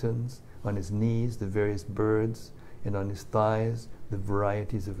mountains, on his knees the various birds, and on his thighs the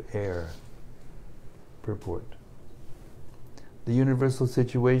varieties of air. Purport. The universal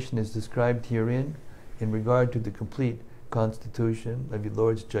situation is described herein in regard to the complete constitution of the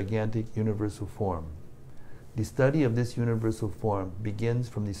Lord's gigantic universal form. The study of this universal form begins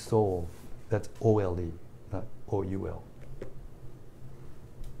from the soul. That's O-L-E, not O-U-L.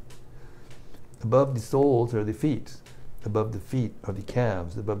 Above the soles are the feet. Above the feet are the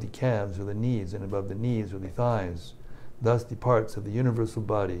calves. Above the calves are the knees, and above the knees are the thighs. Thus the parts of the universal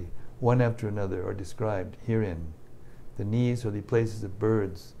body, one after another, are described herein. The knees are the places of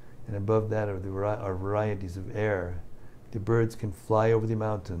birds, and above that are varieties of air. The birds can fly over the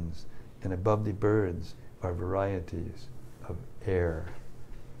mountains, and above the birds are varieties of air.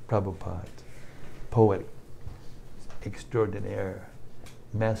 Prabhupada, poet extraordinaire,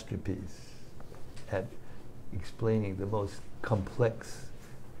 masterpiece at explaining the most complex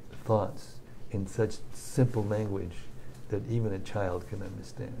thoughts in such simple language that even a child can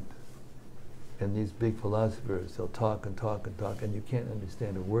understand. And these big philosophers, they'll talk and talk and talk, and you can't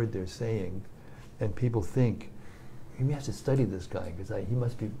understand a word they're saying, and people think, we have to study this guy, because he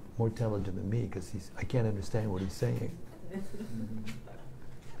must be more intelligent than me, because I can't understand what he's saying.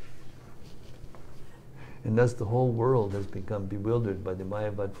 And thus the whole world has become bewildered by the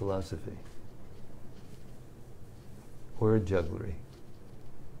Mayavad philosophy. Word jugglery.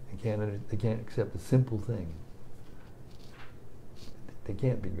 They can't accept a simple thing. They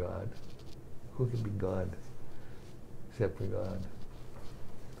can't be God. Who can be God except for God?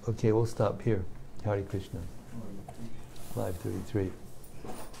 Okay, we'll stop here. Hare Krishna. 5:33.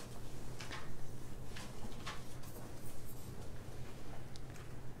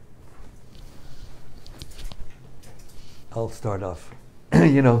 I'll start off.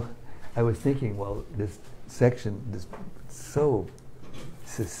 I was thinking, well, this section, this so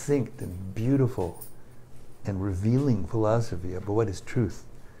succinct and beautiful and revealing philosophy about what is truth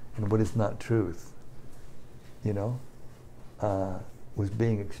and what is not truth, was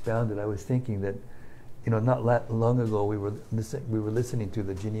being expounded. I was thinking that, not long ago we were listening to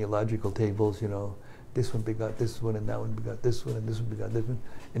the genealogical tables. This one begot this one, and that one begot this one, and this one begot this one,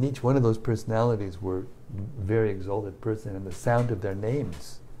 and each one of those personalities were very exalted person, and the sound of their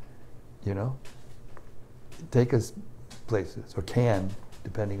names, take us places, or can,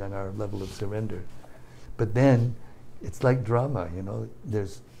 depending on our level of surrender. But then, it's like drama,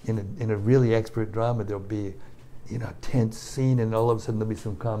 There's in a really expert drama, there'll be, a tense scene, and all of a sudden there'll be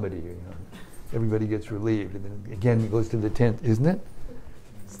some comedy. Everybody gets relieved, and then again it goes to the tenth, isn't it?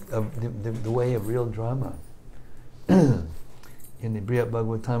 The way of real drama. In the Brihad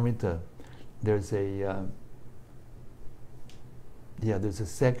Bhagavatamrita, there's a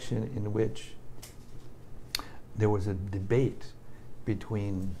section in which there was a debate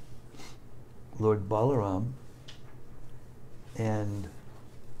between Lord Balaram and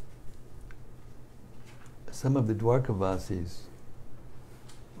some of the Dwarkavasis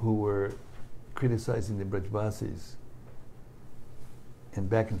who were criticizing the Brajvasis. And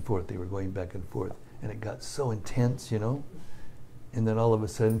back and forth, they were going back and forth. And it got so intense, And then all of a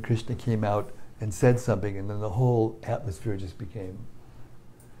sudden, Krishna came out and said something, and then the whole atmosphere just became.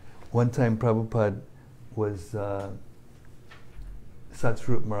 One time, Prabhupada was,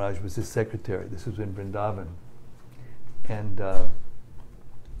 Satsvarup Maharaj was his secretary. This was in Vrindavan. And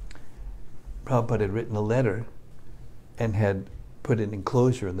Prabhupada had written a letter and had put an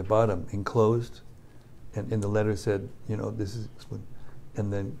enclosure in the bottom, enclosed, and in the letter said, this is...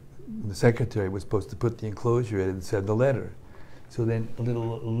 And then the secretary was supposed to put the enclosure in and said the letter. So then a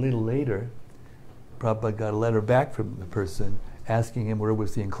little later, Prabhupada got a letter back from the person asking him where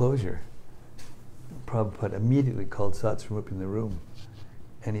was the enclosure. Prabhupada immediately called Satsvarup in the room.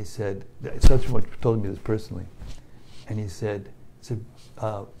 And he said, Satsvarup told me this personally, and he said,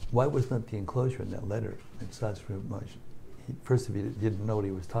 why was not the enclosure in that letter? And Satsvarup, first of all, he didn't know what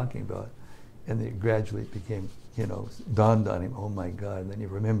he was talking about. And then it gradually became, dawned on him, oh my God. And then he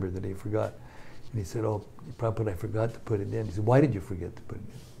remembered that he forgot. And he said, oh, Prabhupada, I forgot to put it in. He said, why did you forget to put it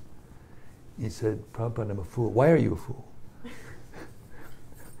in? He said, Prabhupada, I'm a fool. Why are you a fool?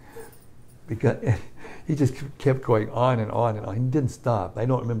 Because he just kept going on and on and on. He didn't stop. I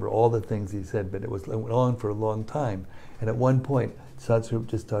don't remember all the things he said, but it went on for a long time. And at one point, Satsvarup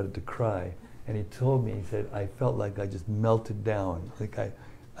just started to cry. And he told me, he said, I felt like I just melted down. Like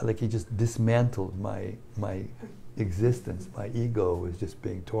like he just dismantled my existence. My ego was just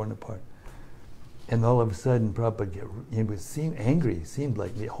being torn apart. And all of a sudden, Prabhupada seemed angry. It seemed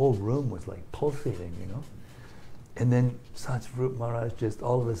like the whole room was like pulsating, you know. And then Satsvarup Maharaj just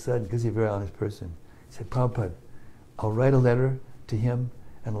all of a sudden, because he's a very honest person, he said, Prabhupada, I'll write a letter to him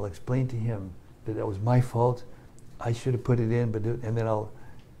and I'll explain to him that was my fault. I should have put it in, and then I'll,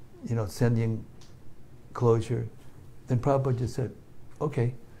 send in closure. Then Prabhupada just said,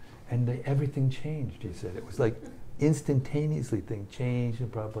 okay. And everything changed, he said. It was like instantaneously things changed,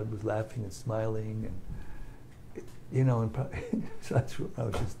 and Prabhupada was laughing and smiling, and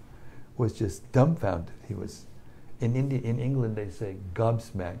Satsvarup was just dumbfounded. He was, in England they say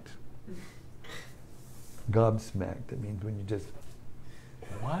gobsmacked. Gobsmacked. That means when you just,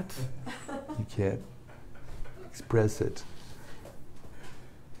 what? You can't express it.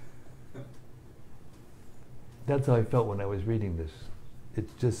 That's how I felt when I was reading this.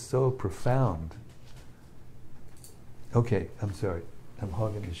 It's just so profound. Okay, I'm sorry. I'm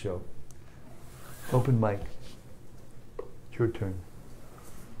hogging the show. Open mic. It's your turn.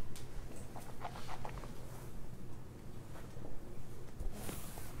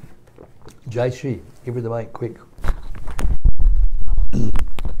 Jai Shri, give her the mic, quick. When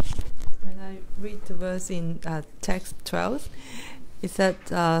I read the verse in text 12, it said,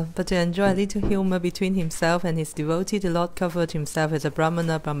 but to enjoy a little humor between himself and his devotee, the Lord covered himself as a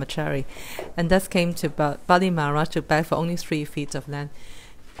Brahmana brahmachari, and thus came to Bali Maharaj to beg for only 3 feet of land.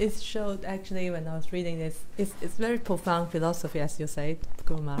 It showed, actually, when I was reading this, it's very profound philosophy, as you said,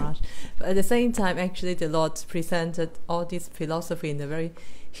 Guru Maharaj. But at the same time, actually, the Lord presented all this philosophy in a very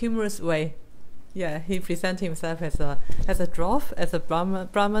humorous way. Yeah, he presented himself as a dwarf, as a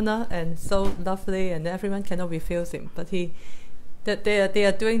Brahmana, and so lovely, and everyone cannot refuse him. But they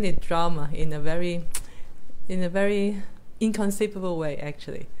are doing the drama in a very inconceivable way,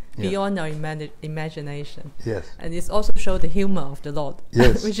 actually, beyond our imagination. Yes. And it's also show the humor of the Lord,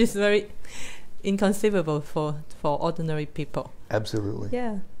 yes. which is very inconceivable for ordinary people. Absolutely.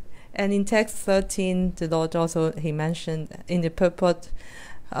 Yeah. And in text 13, the Lord also, he mentioned in the purport,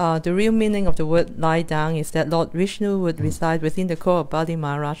 the real meaning of the word lie down is that Lord Vishnu would reside within the core of Bali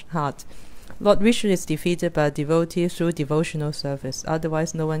Maharaj's heart. Lord Vishnu is defeated by a devotee through devotional service.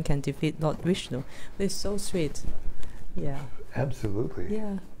 Otherwise, no one can defeat Lord Vishnu. It's so sweet. Yeah. Absolutely.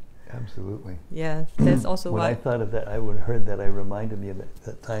 Yeah. Absolutely. Yeah. That's also when why I thought of that, I heard that. I reminded me of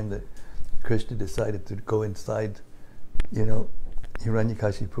that time that Krishna decided to go inside,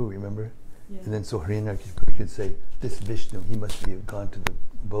 Hiranyakashipu, remember? Yeah. And then so Hiranyakashipu could say, "This Vishnu, he must have gone to the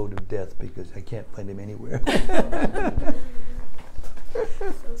abode of death because I can't find him anywhere."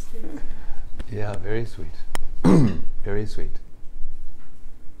 So sweet. Yeah, very sweet. Very sweet.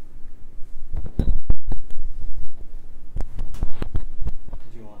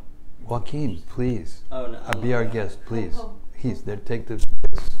 Joaquin, please. Oh, no, Be our guest, please. He's there. Take the.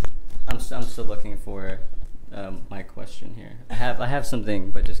 I'm still looking for my question here. I have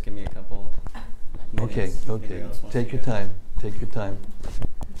something, but just give me a couple minutes. Okay. Take your time. Take your time.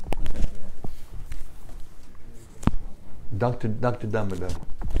 Okay. Dr. Damodar.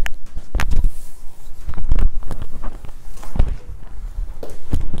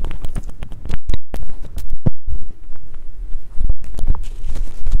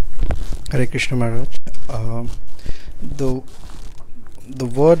 Hare Krishna Maharaj. The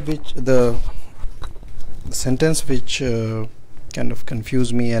word which the sentence which kind of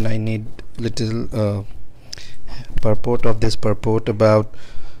confused me, and I need little purport of this purport about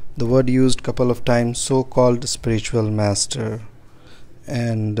the word used couple of times, so-called spiritual master,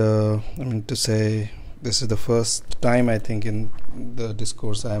 and I mean to say this is the first time I think in the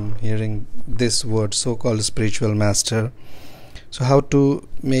discourse I am hearing this word, so-called spiritual master. So how to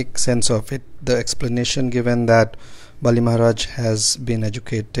make sense of it? The explanation given that Bali Maharaj has been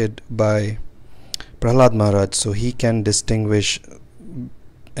educated by Prahlad Maharaj, so he can distinguish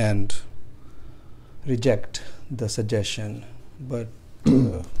and reject the suggestion. But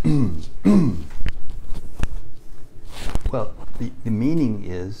well, the meaning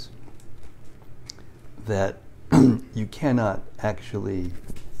is that you cannot actually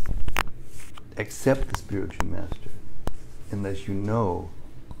accept the spiritual master unless you know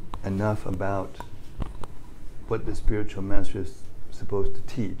enough about what the spiritual master is supposed to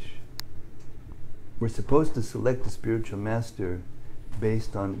teach. We're supposed to select the spiritual master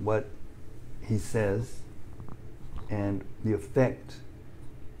based on what he says and the effect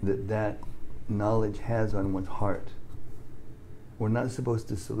that knowledge has on one's heart. We're not supposed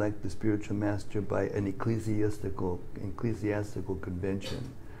to select the spiritual master by an ecclesiastical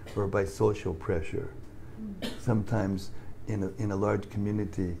convention or by social pressure. Sometimes in a large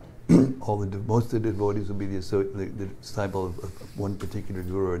community, most of the devotees will be the disciple of one particular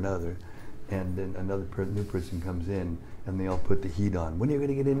guru or another, and then another new person comes in, and they all put the heat on. When are you going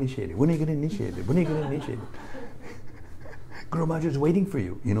to get initiated? When are you going to initiate? When are you going to initiate? Guru Maharaj is waiting for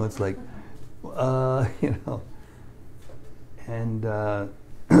you. You know, it's like, you know. And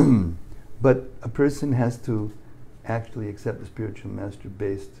but a person has to actually accept the spiritual master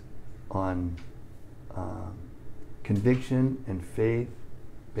based on conviction and faith,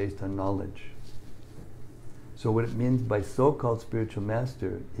 based on knowledge. So what it means by so-called spiritual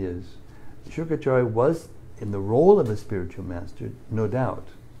master is, Shukracharya was in the role of a spiritual master, no doubt.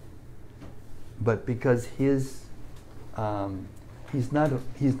 But because he's not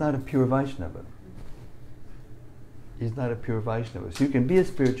a pure Vaishnava. He's not a pure Vaishnava. So you can be a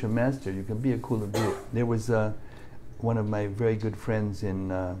spiritual master, you can be a Kula Guru. There was one of my very good friends in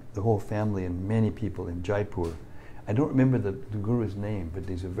the whole family and many people in Jaipur. I don't remember the guru's name, but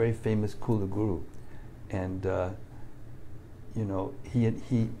he's a very famous Kula Guru. And you know, he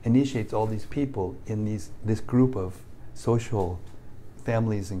initiates all these people in this group of social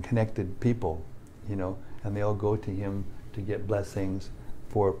families and connected people, you know, and they all go to him to get blessings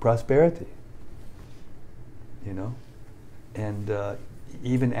for prosperity, you know. And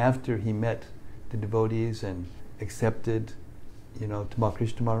even after he met the devotees and accepted, you know, Tamal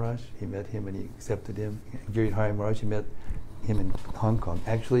Krishna Maharaj, he met him and he accepted him. Giridhari Maharaj, he met him in Hong Kong.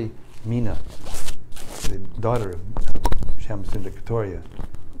 Actually, Meena, the daughter of Shyamsundar Katoria,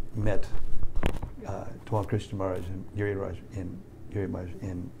 met Tamal Krishna Maharaj and Giridhari Maharaj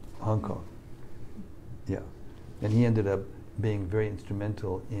in Hong Kong. Yeah. And he ended up being very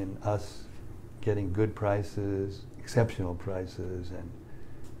instrumental in us getting good prices, exceptional prices, and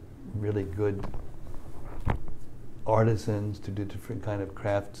really good artisans to do different kind of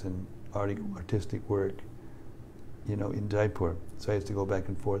crafts and artistic work, you know, in Jaipur. So I used to go back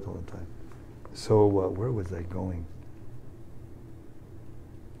and forth all the time. So where was I going?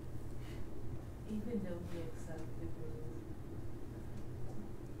 Even though we accept the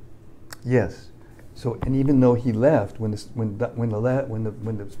Guru. Yes. So, and even though he left, when the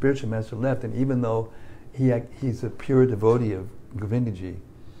spiritual master left, and even though he's a pure devotee of Govindaji,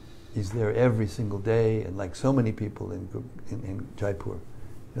 he's there every single day, and like so many people in Jaipur,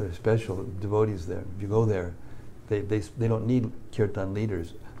 there are special devotees there. If you go there, they don't need kirtan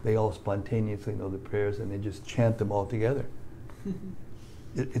leaders. They all spontaneously know the prayers, and they just chant them all together.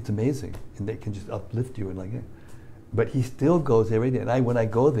 It's amazing, and they can just uplift you and like that. But he still goes every day, and when I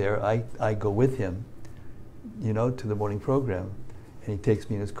go there, I go with him, you know, to the morning program, and he takes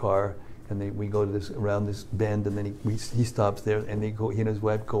me in his car, and we go to around this bend, and then he stops there, and he and his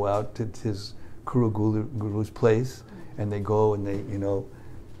wife go out to his guru's place, and they go and they, you know,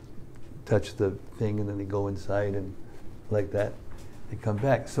 touch the thing, and then they go inside and like that, they come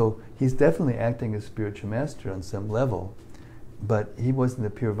back. So he's definitely acting as spiritual master on some level, but he wasn't a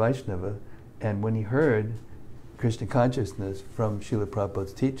pure Vaishnava, and when he heard Krishna consciousness from Srila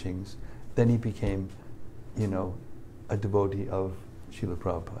Prabhupada's teachings, then he became, you know, a devotee of Srila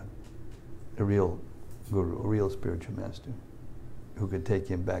Prabhupada, a real guru, a real spiritual master, who could take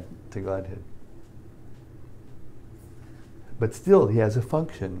him back to Godhead. But still, he has a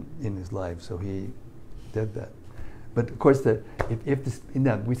function in his life, so he did that. But of course,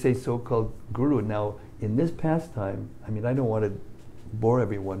 we say so-called guru, now in this pastime, I mean, I don't want to bore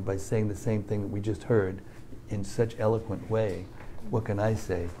everyone by saying the same thing that we just heard in such eloquent way. What can I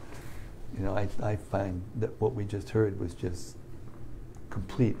say? You know, I find that what we just heard was just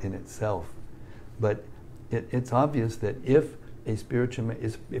complete in itself. But it's obvious that if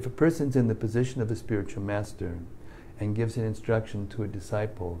a person's in the position of a spiritual master and gives an instruction to a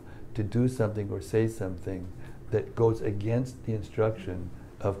disciple to do something or say something that goes against the instruction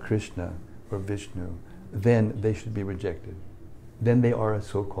of Krishna or Vishnu, then they should be rejected. Then they are a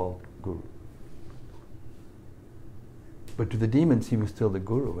so-called guru. But to the demons, he was still the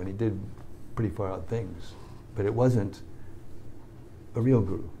guru, and he did pretty far out things. But it wasn't a real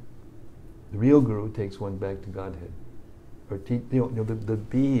guru. The real guru takes one back to Godhead. Or the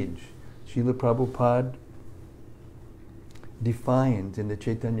Bij. Srila Prabhupada defines in the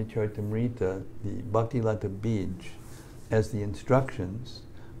Chaitanya Charitamrita the Bhakti-lata Bij as the instructions,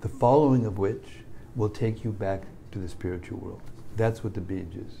 the following of which will take you back to the spiritual world. That's what the Bij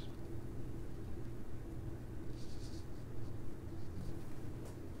is.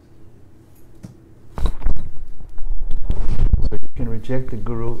 So you can reject the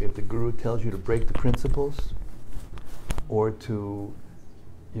guru if the guru tells you to break the principles, or to,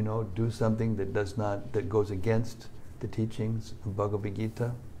 you know, do something that goes against the teachings of Bhagavad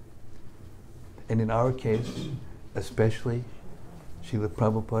Gita. And in our case, especially Srila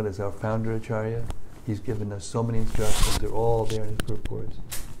Prabhupada as our founder Acharya. He's given us so many instructions. They're all there in his purports.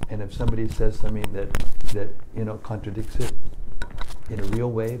 And if somebody says something that contradicts it in a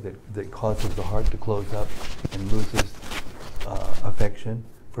real way, that causes the heart to close up and loses affection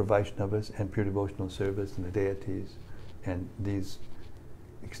for Vaishnavas and pure devotional service and the deities and these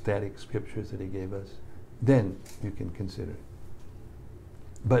ecstatic scriptures that he gave us, then you can consider.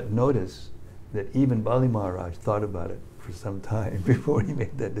 But notice that even Bali Maharaj thought about it for some time before he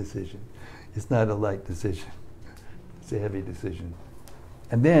made that decision. It's not a light decision. It's a heavy decision.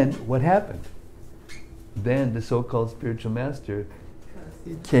 And then what happened? Then the so-called spiritual master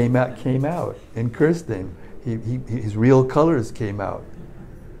came out and cursed him. His real colors came out.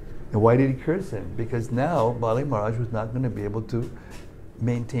 And why did he curse him? Because now Bali Maharaj was not going to be able to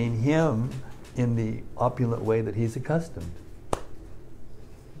maintain him in the opulent way that he's accustomed.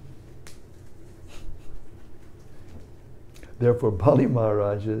 Therefore, Bali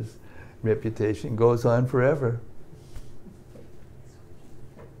Maharaj's reputation goes on forever.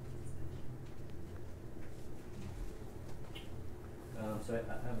 So I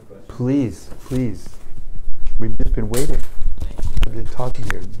have a question. Please. We've just been waiting. I've been talking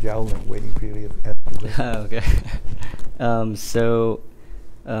here, jowling, waiting for you to ask the question. Okay. So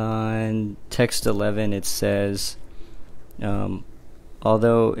in text 11 it says,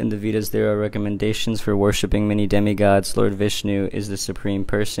 although in the Vedas there are recommendations for worshipping many demigods, Lord Vishnu is the supreme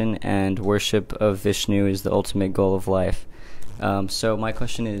person, and worship of Vishnu is the ultimate goal of life. So my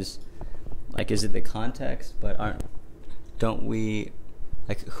question is, is it the context? But don't we,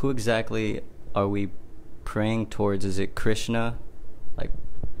 who exactly are we praying towards? Is it Krishna,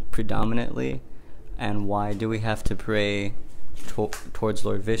 predominantly? And why do we have to pray towards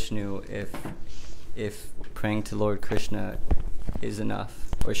Lord Vishnu if praying to Lord Krishna is enough,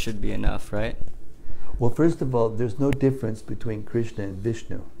 or should be enough, right? Well, first of all, there's no difference between Krishna and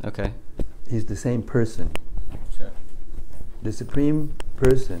Vishnu. Okay. He's the same person. Sure. The supreme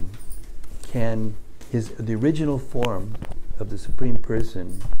person the original form of the supreme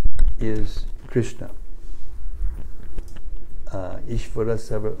person is Krishna. Ishvara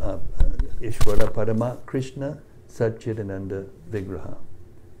Parama Krishna Satchidananda Vigraha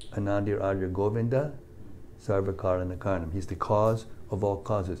Anandir Arya Govinda Sarvakarana Karnam. He's the cause of all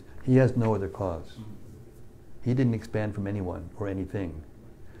causes. He has no other cause. He didn't expand from anyone or anything.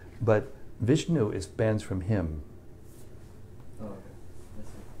 But Vishnu expands from him. Oh, okay.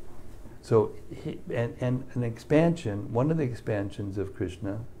 So, an expansion, one of the expansions of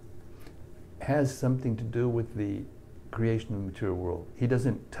Krishna has something to do with the creation of the material world. He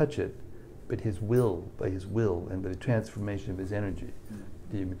doesn't touch it, but by his will and by the transformation of his energy,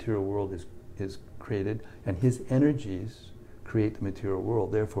 the material world is created, and his energies create the material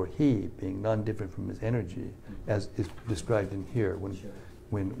world. Therefore, he, being non-different from his energy, as is described in here,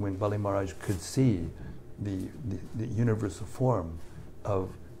 when Bali Maharaj could see the universal form of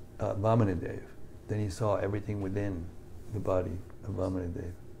Vamanadev, then he saw everything within the body of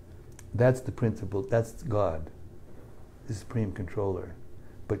Vamanadev. That's the principle, that's God, the supreme controller.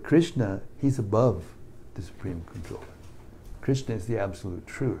 But Krishna, he's above the supreme controller. Krishna is the absolute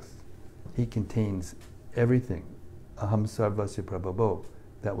truth. He contains everything. Aham sarvasya prabhavo,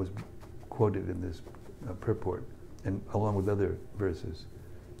 that was quoted in this purport, and along with other verses.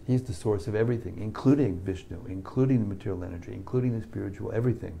 He's the source of everything, including Vishnu, including the material energy, including the spiritual,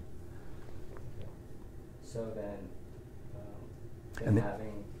 everything. So then,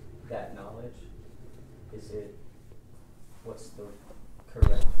 having that knowledge, what's the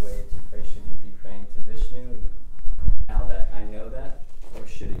correct way to pray? Should you be praying to Vishnu now that I know that? Or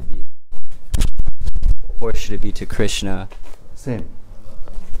should it be to Krishna? Same.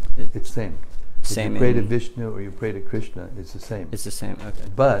 It's same. Same. If you pray to Vishnu or you pray to Krishna, it's the same. It's the same, okay.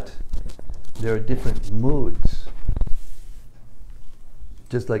 But there are different moods.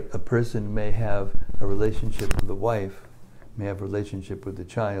 Just like a person may have a relationship with the wife, may have a relationship with the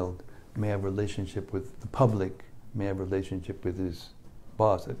child, may have a relationship with the public, may have a relationship with his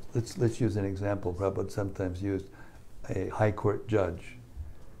boss. Let's use an example. Prabhupada sometimes used a high court judge.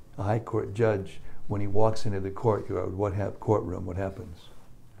 A high court judge, when he walks into the courtyard, courtroom, what happens?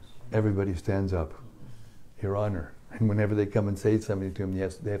 Everybody stands up, Your Honor. And whenever they come and say something to him,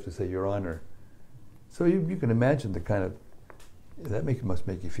 they have to say, Your Honor. So you can imagine the kind of, must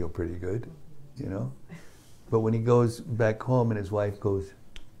make you feel pretty good, you know? But when he goes back home and his wife goes,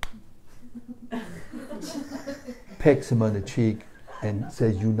 pecks him on the cheek and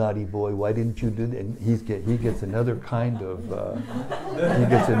says, "You naughty boy, why didn't you do that?" And he gets another kind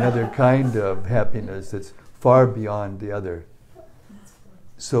of happiness that's far beyond the other.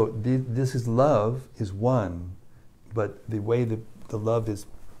 So this is love is one, But the way the love is,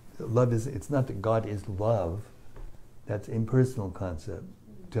 it's not that God is love. That's impersonal concept.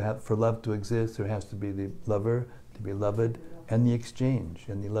 For love to exist, there has to be the lover, to be loved, and the exchange,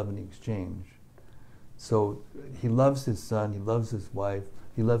 and the love and the exchange. So he loves his son, he loves his wife,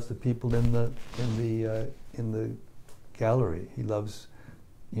 he loves the people in the gallery. He loves,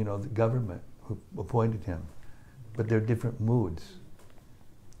 the government who appointed him. But they're different moods.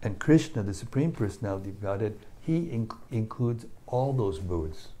 And Krishna, the Supreme Personality of Godhead, he includes all those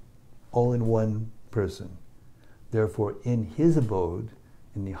moods, all in one person. Therefore, in his abode,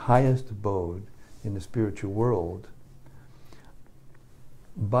 in the highest abode, in the spiritual world,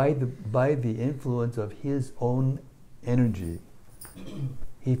 by the influence of his own energy,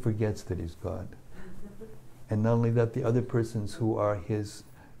 he forgets that he's God. And not only that, the other persons who are his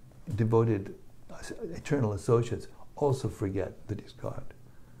devoted eternal associates also forget that he's God,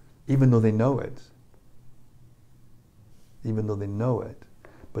 even though they know it. Even though they know it.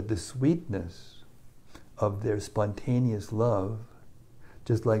 But the sweetness of their spontaneous love,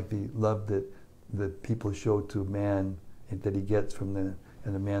 just like the love that people show to man and that he gets from the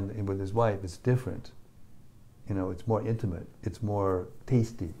man with his wife, it's different. It's more intimate, it's more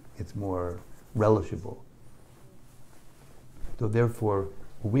tasty, it's more relishable. So therefore,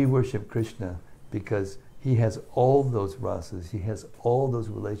 we worship Krishna because he has all those rasas, he has all those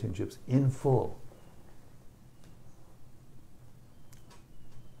relationships in full.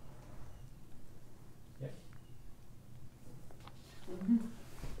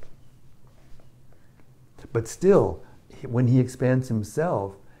 But still, when he expands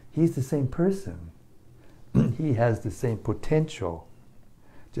himself, he's the same person. He has the same potential.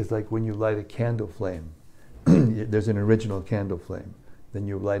 Just like when you light a candle flame, there's an original candle flame. Then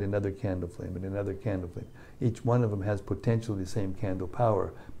you light another candle flame and another candle flame. Each one of them has potentially the same candle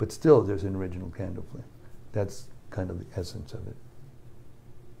power, but still there's an original candle flame. That's kind of the essence of it.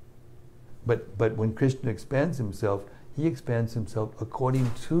 But when Krishna expands himself, he expands himself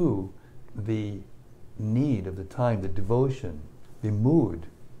according to the need of the time, the devotion, the mood.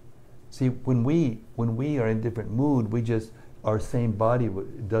 See, when we are in different mood, our same body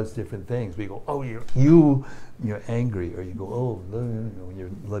does different things. We go, oh, you're angry, or you go, oh, you're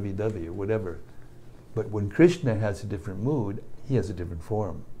lovey-dovey, or whatever. But when Krishna has a different mood, he has a different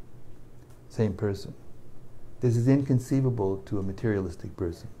form. Same person. This is inconceivable to a materialistic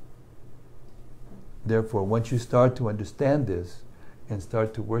person. Therefore, once you start to understand this and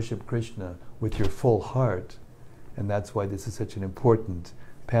start to worship Krishna with your full heart, and that's why this is such an important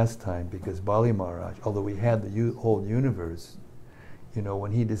pastime, because Bali Maharaj, although he had the whole universe,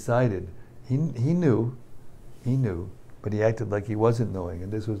 when he decided, he knew, but he acted like he wasn't knowing,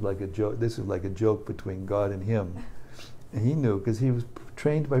 and this was like a joke between God and him. And he knew because he was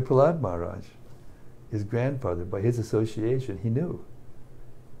trained by Prahlad Maharaj, his grandfather, by his association, he knew.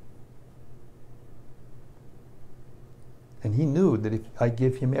 And he knew that if I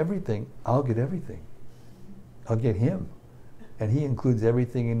give him everything, I'll get everything. I'll get him. And he includes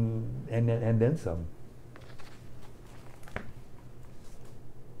everything and then some.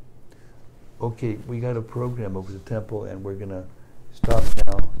 Okay, we got a program over the temple and we're going to stop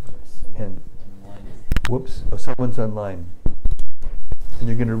now. And whoops, someone's online. And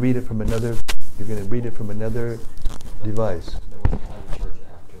you're going to read it from another device.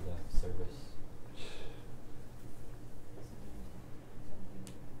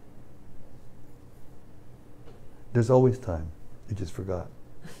 There's always time. You just forgot.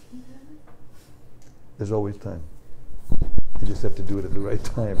 There's always time. You just have to do it at the right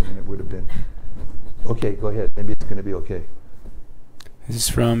time, and it would have been. Okay, go ahead. Maybe it's going to be okay. This is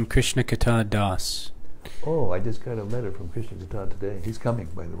from Krishna Katha Das. Oh, I just got a letter from Krishna Katha today. He's coming,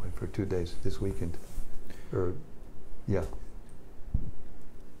 by the way, for 2 days this weekend. Yeah.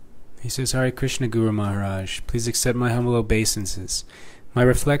 He says, Hare Krishna Guru Maharaj, please accept my humble obeisances. My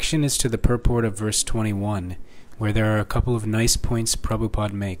reflection is to the purport of verse 21, where there are a couple of nice points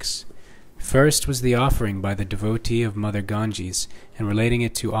Prabhupada makes. First was the offering by the devotee of Mother Ganges, and relating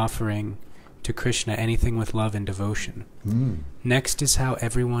it to offering to Krishna anything with love and devotion. Next is how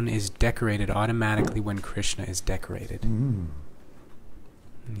everyone is decorated automatically when Krishna is decorated. And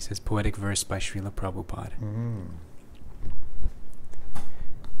he says, poetic verse by Srila Prabhupada. And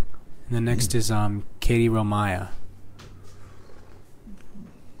the next is Katie Romaya.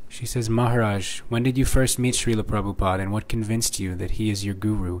 She says, Maharaj, when did you first meet Srila Prabhupada, and what convinced you that he is your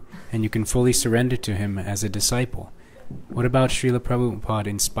guru and you can fully surrender to him as a disciple? What about Srila Prabhupada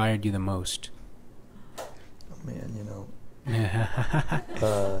inspired you the most? Oh man,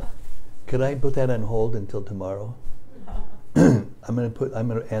 could I put that on hold until tomorrow? I'm going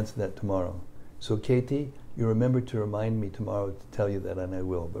to answer that tomorrow. So Katie, you remember to remind me tomorrow to tell you that, and I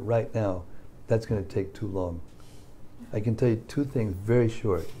will. But right now, that's going to take too long. I can tell you two things very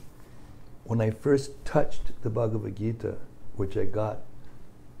short. When I first touched the Bhagavad Gita, which I got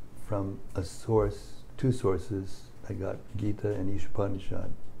from a source, two sources, I got Gita and Ishopanishad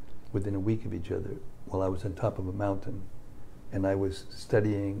within a week of each other while I was on top of a mountain. And I was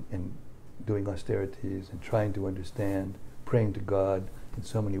studying and doing austerities and trying to understand, praying to God in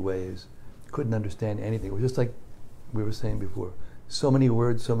so many ways. Couldn't understand anything. It was just like we were saying before. So many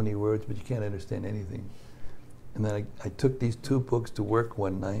words, but you can't understand anything. And then I took these two books to work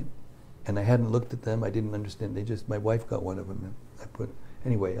one night, and I hadn't looked at them. I didn't understand. My wife got one of them. And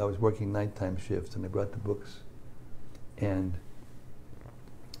anyway, I was working nighttime shifts, and I brought the books. And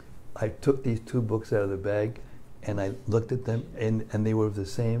I took these two books out of the bag, and I looked at them, and they were of the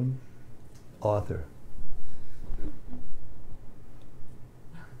same author.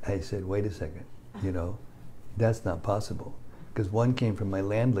 I said, wait a second, that's not possible. Because one came from my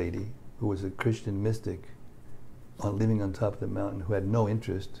landlady, who was a Christian mystic, living on top of the mountain, who had no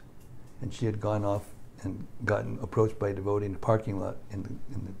interest, and she had gone off and gotten approached by a devotee in the parking lot in the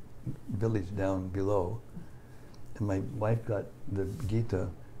village down below. And my wife got the Gita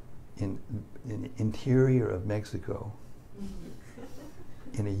in the interior of Mexico,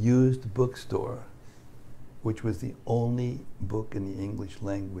 in a used bookstore, which was the only book in the English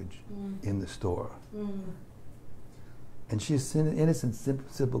language in the store. And she's an innocent,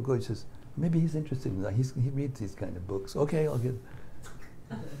 simple girl. She says, maybe he's interested in that. He reads these kind of books. Okay, I'll get it.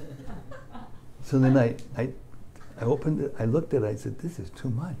 So then I opened it, I looked at it, I said, this is too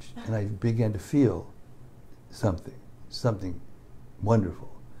much. And I began to feel something wonderful.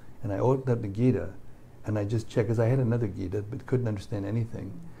 And I opened up the Gita, and I just checked, because I had another Gita, but couldn't understand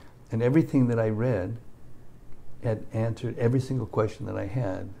anything. And everything that I read had answered every single question that I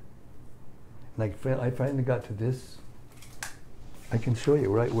had. And I finally got to this. I can show you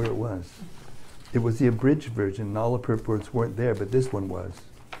right where it was. It was the abridged version, and all the purports weren't there, but this one was.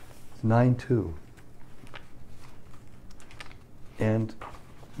 It's 9.2. And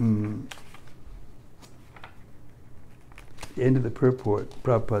the end of the purport,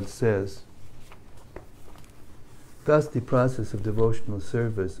 Prabhupada says, thus the process of devotional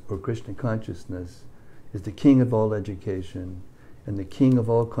service or Krishna consciousness is the king of all education and the king of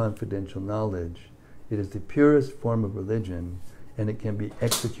all confidential knowledge. It is the purest form of religion, and it can be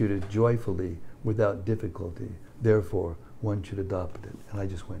executed joyfully without difficulty. Therefore, one should adopt it. And I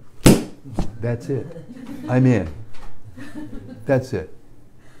just went, that's it. I'm in. That's it.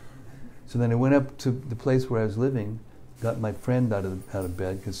 So then I went up to the place where I was living, got my friend out of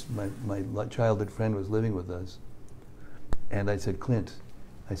bed, because my childhood friend was living with us. And I said, Clint,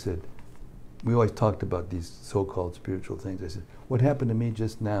 we always talked about these so-called spiritual things. I said, what happened to me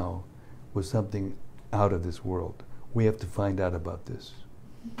just now was something out of this world. We have to find out about this.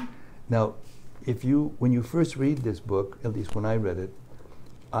 Now, when you first read this book, at least when I read it,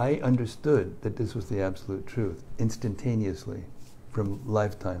 I understood that this was the absolute truth instantaneously from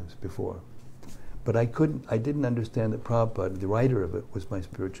lifetimes before. But I didn't understand that Prabhupada, the writer of it, was my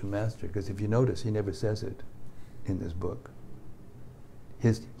spiritual master, because if you notice, he never says it in this book.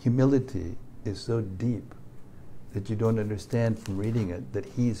 His humility is so deep that you don't understand from reading it that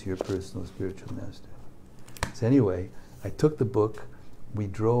he's your personal spiritual master. So anyway, I took the book, we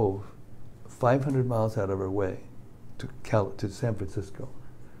drove 500 miles out of our way to San Francisco,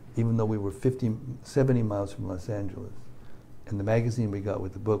 even though we were 70 miles from Los Angeles. And the magazine we got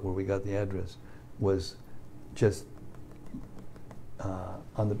with the book, where we got the address, was just,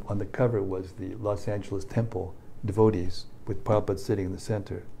 on the cover was the Los Angeles Temple devotees with Prabhupada sitting in the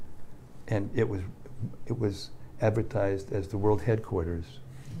center. And it was advertised as the world headquarters.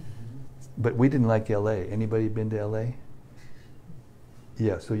 But we didn't like LA. Anybody been to LA?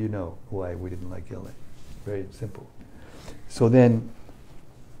 Yeah, so you know why we didn't like LA. Very simple. So then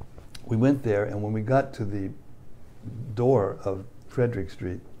we went there, and when we got to the door of Frederick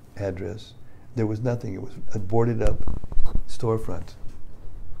Street address, there was nothing. It was a boarded up storefront,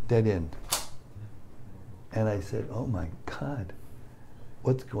 dead end. And I said, oh my God,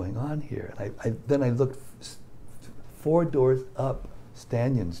 what's going on here? And then I looked 4 doors up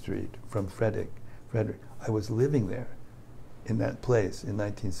Stanton Street from Frederick. I was living there in that place in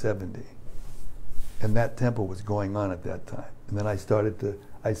 1970. And that temple was going on at that time. And then I saw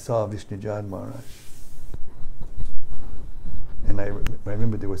Vishnujan Maharaj. And I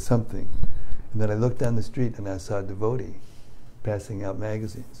remember there was something. And then I looked down the street and I saw a devotee passing out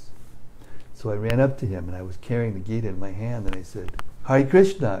magazines. So I ran up to him, and I was carrying the Gita in my hand, and I said, Hare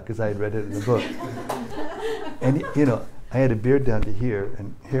Krishna, because I had read it in the book. And I had a beard down to here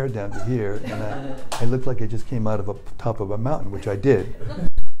and hair down to here, and I looked like I just came out of the top of a mountain, which I did.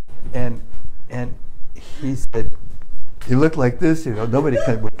 And he said, "You look like this, you know." Nobody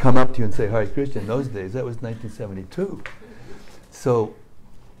would come up to you and say Hare Krishna in those days. That was 1972. So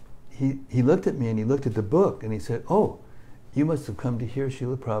he looked at me and he looked at the book and he said, "Oh, you must have come to hear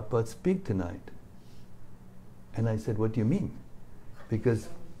Srila Prabhupada speak tonight." And I said, "What do you mean?" Because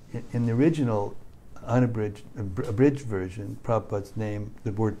in the original abridged version, Prabhupada's name,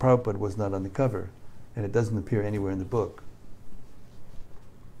 the word Prabhupada was not on the cover, and it doesn't appear anywhere in the book.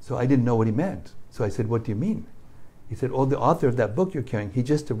 So I didn't know what he meant. So I said, "What do you mean?" He said, "Oh, the author of that book you're carrying, he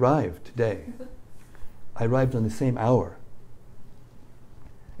just arrived today." I arrived on the same hour.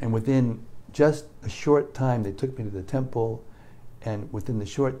 And within just a short time, they took me to the temple, and within the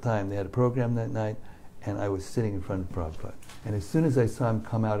short time, they had a program that night, and I was sitting in front of Prabhupada. And as soon as I saw him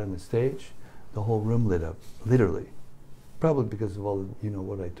come out on the stage, the whole room lit up, literally. Probably because of all,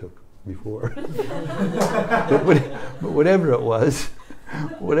 what I took before. but whatever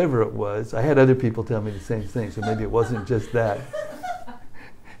it was, I had other people tell me the same thing, so maybe it wasn't just that.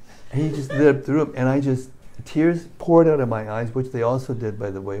 And he just lit up the room, and tears poured out of my eyes, which they also did, by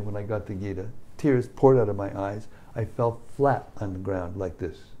the way, when I got the Gita. Tears poured out of my eyes. I fell flat on the ground like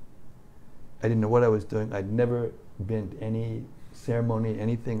this. I didn't know what I was doing. I'd never been to any ceremony,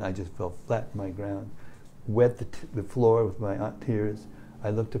 anything. I just fell flat on my ground, wet the floor with my tears.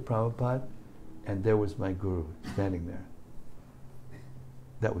 I looked at Prabhupada, and there was my guru standing there.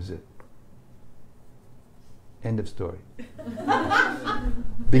 That was it. End of story.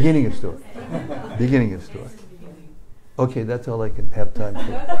 Beginning of story. Beginning of story. Okay, that's all I can have time for.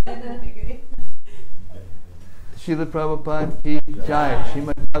 Srila Prabhupada ki jai,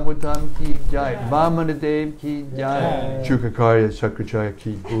 Srimad-Bhagavatam ki jai, Vamanadev ki jai, Chukakarya Chakracharya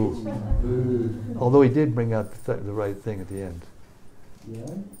ki boo. Although he did bring out the right thing at the end.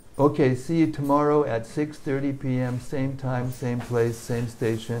 Okay, see you tomorrow at 6:30 p.m., same time, same place, same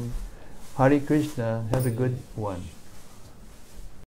station. Hare Krishna, have a good one.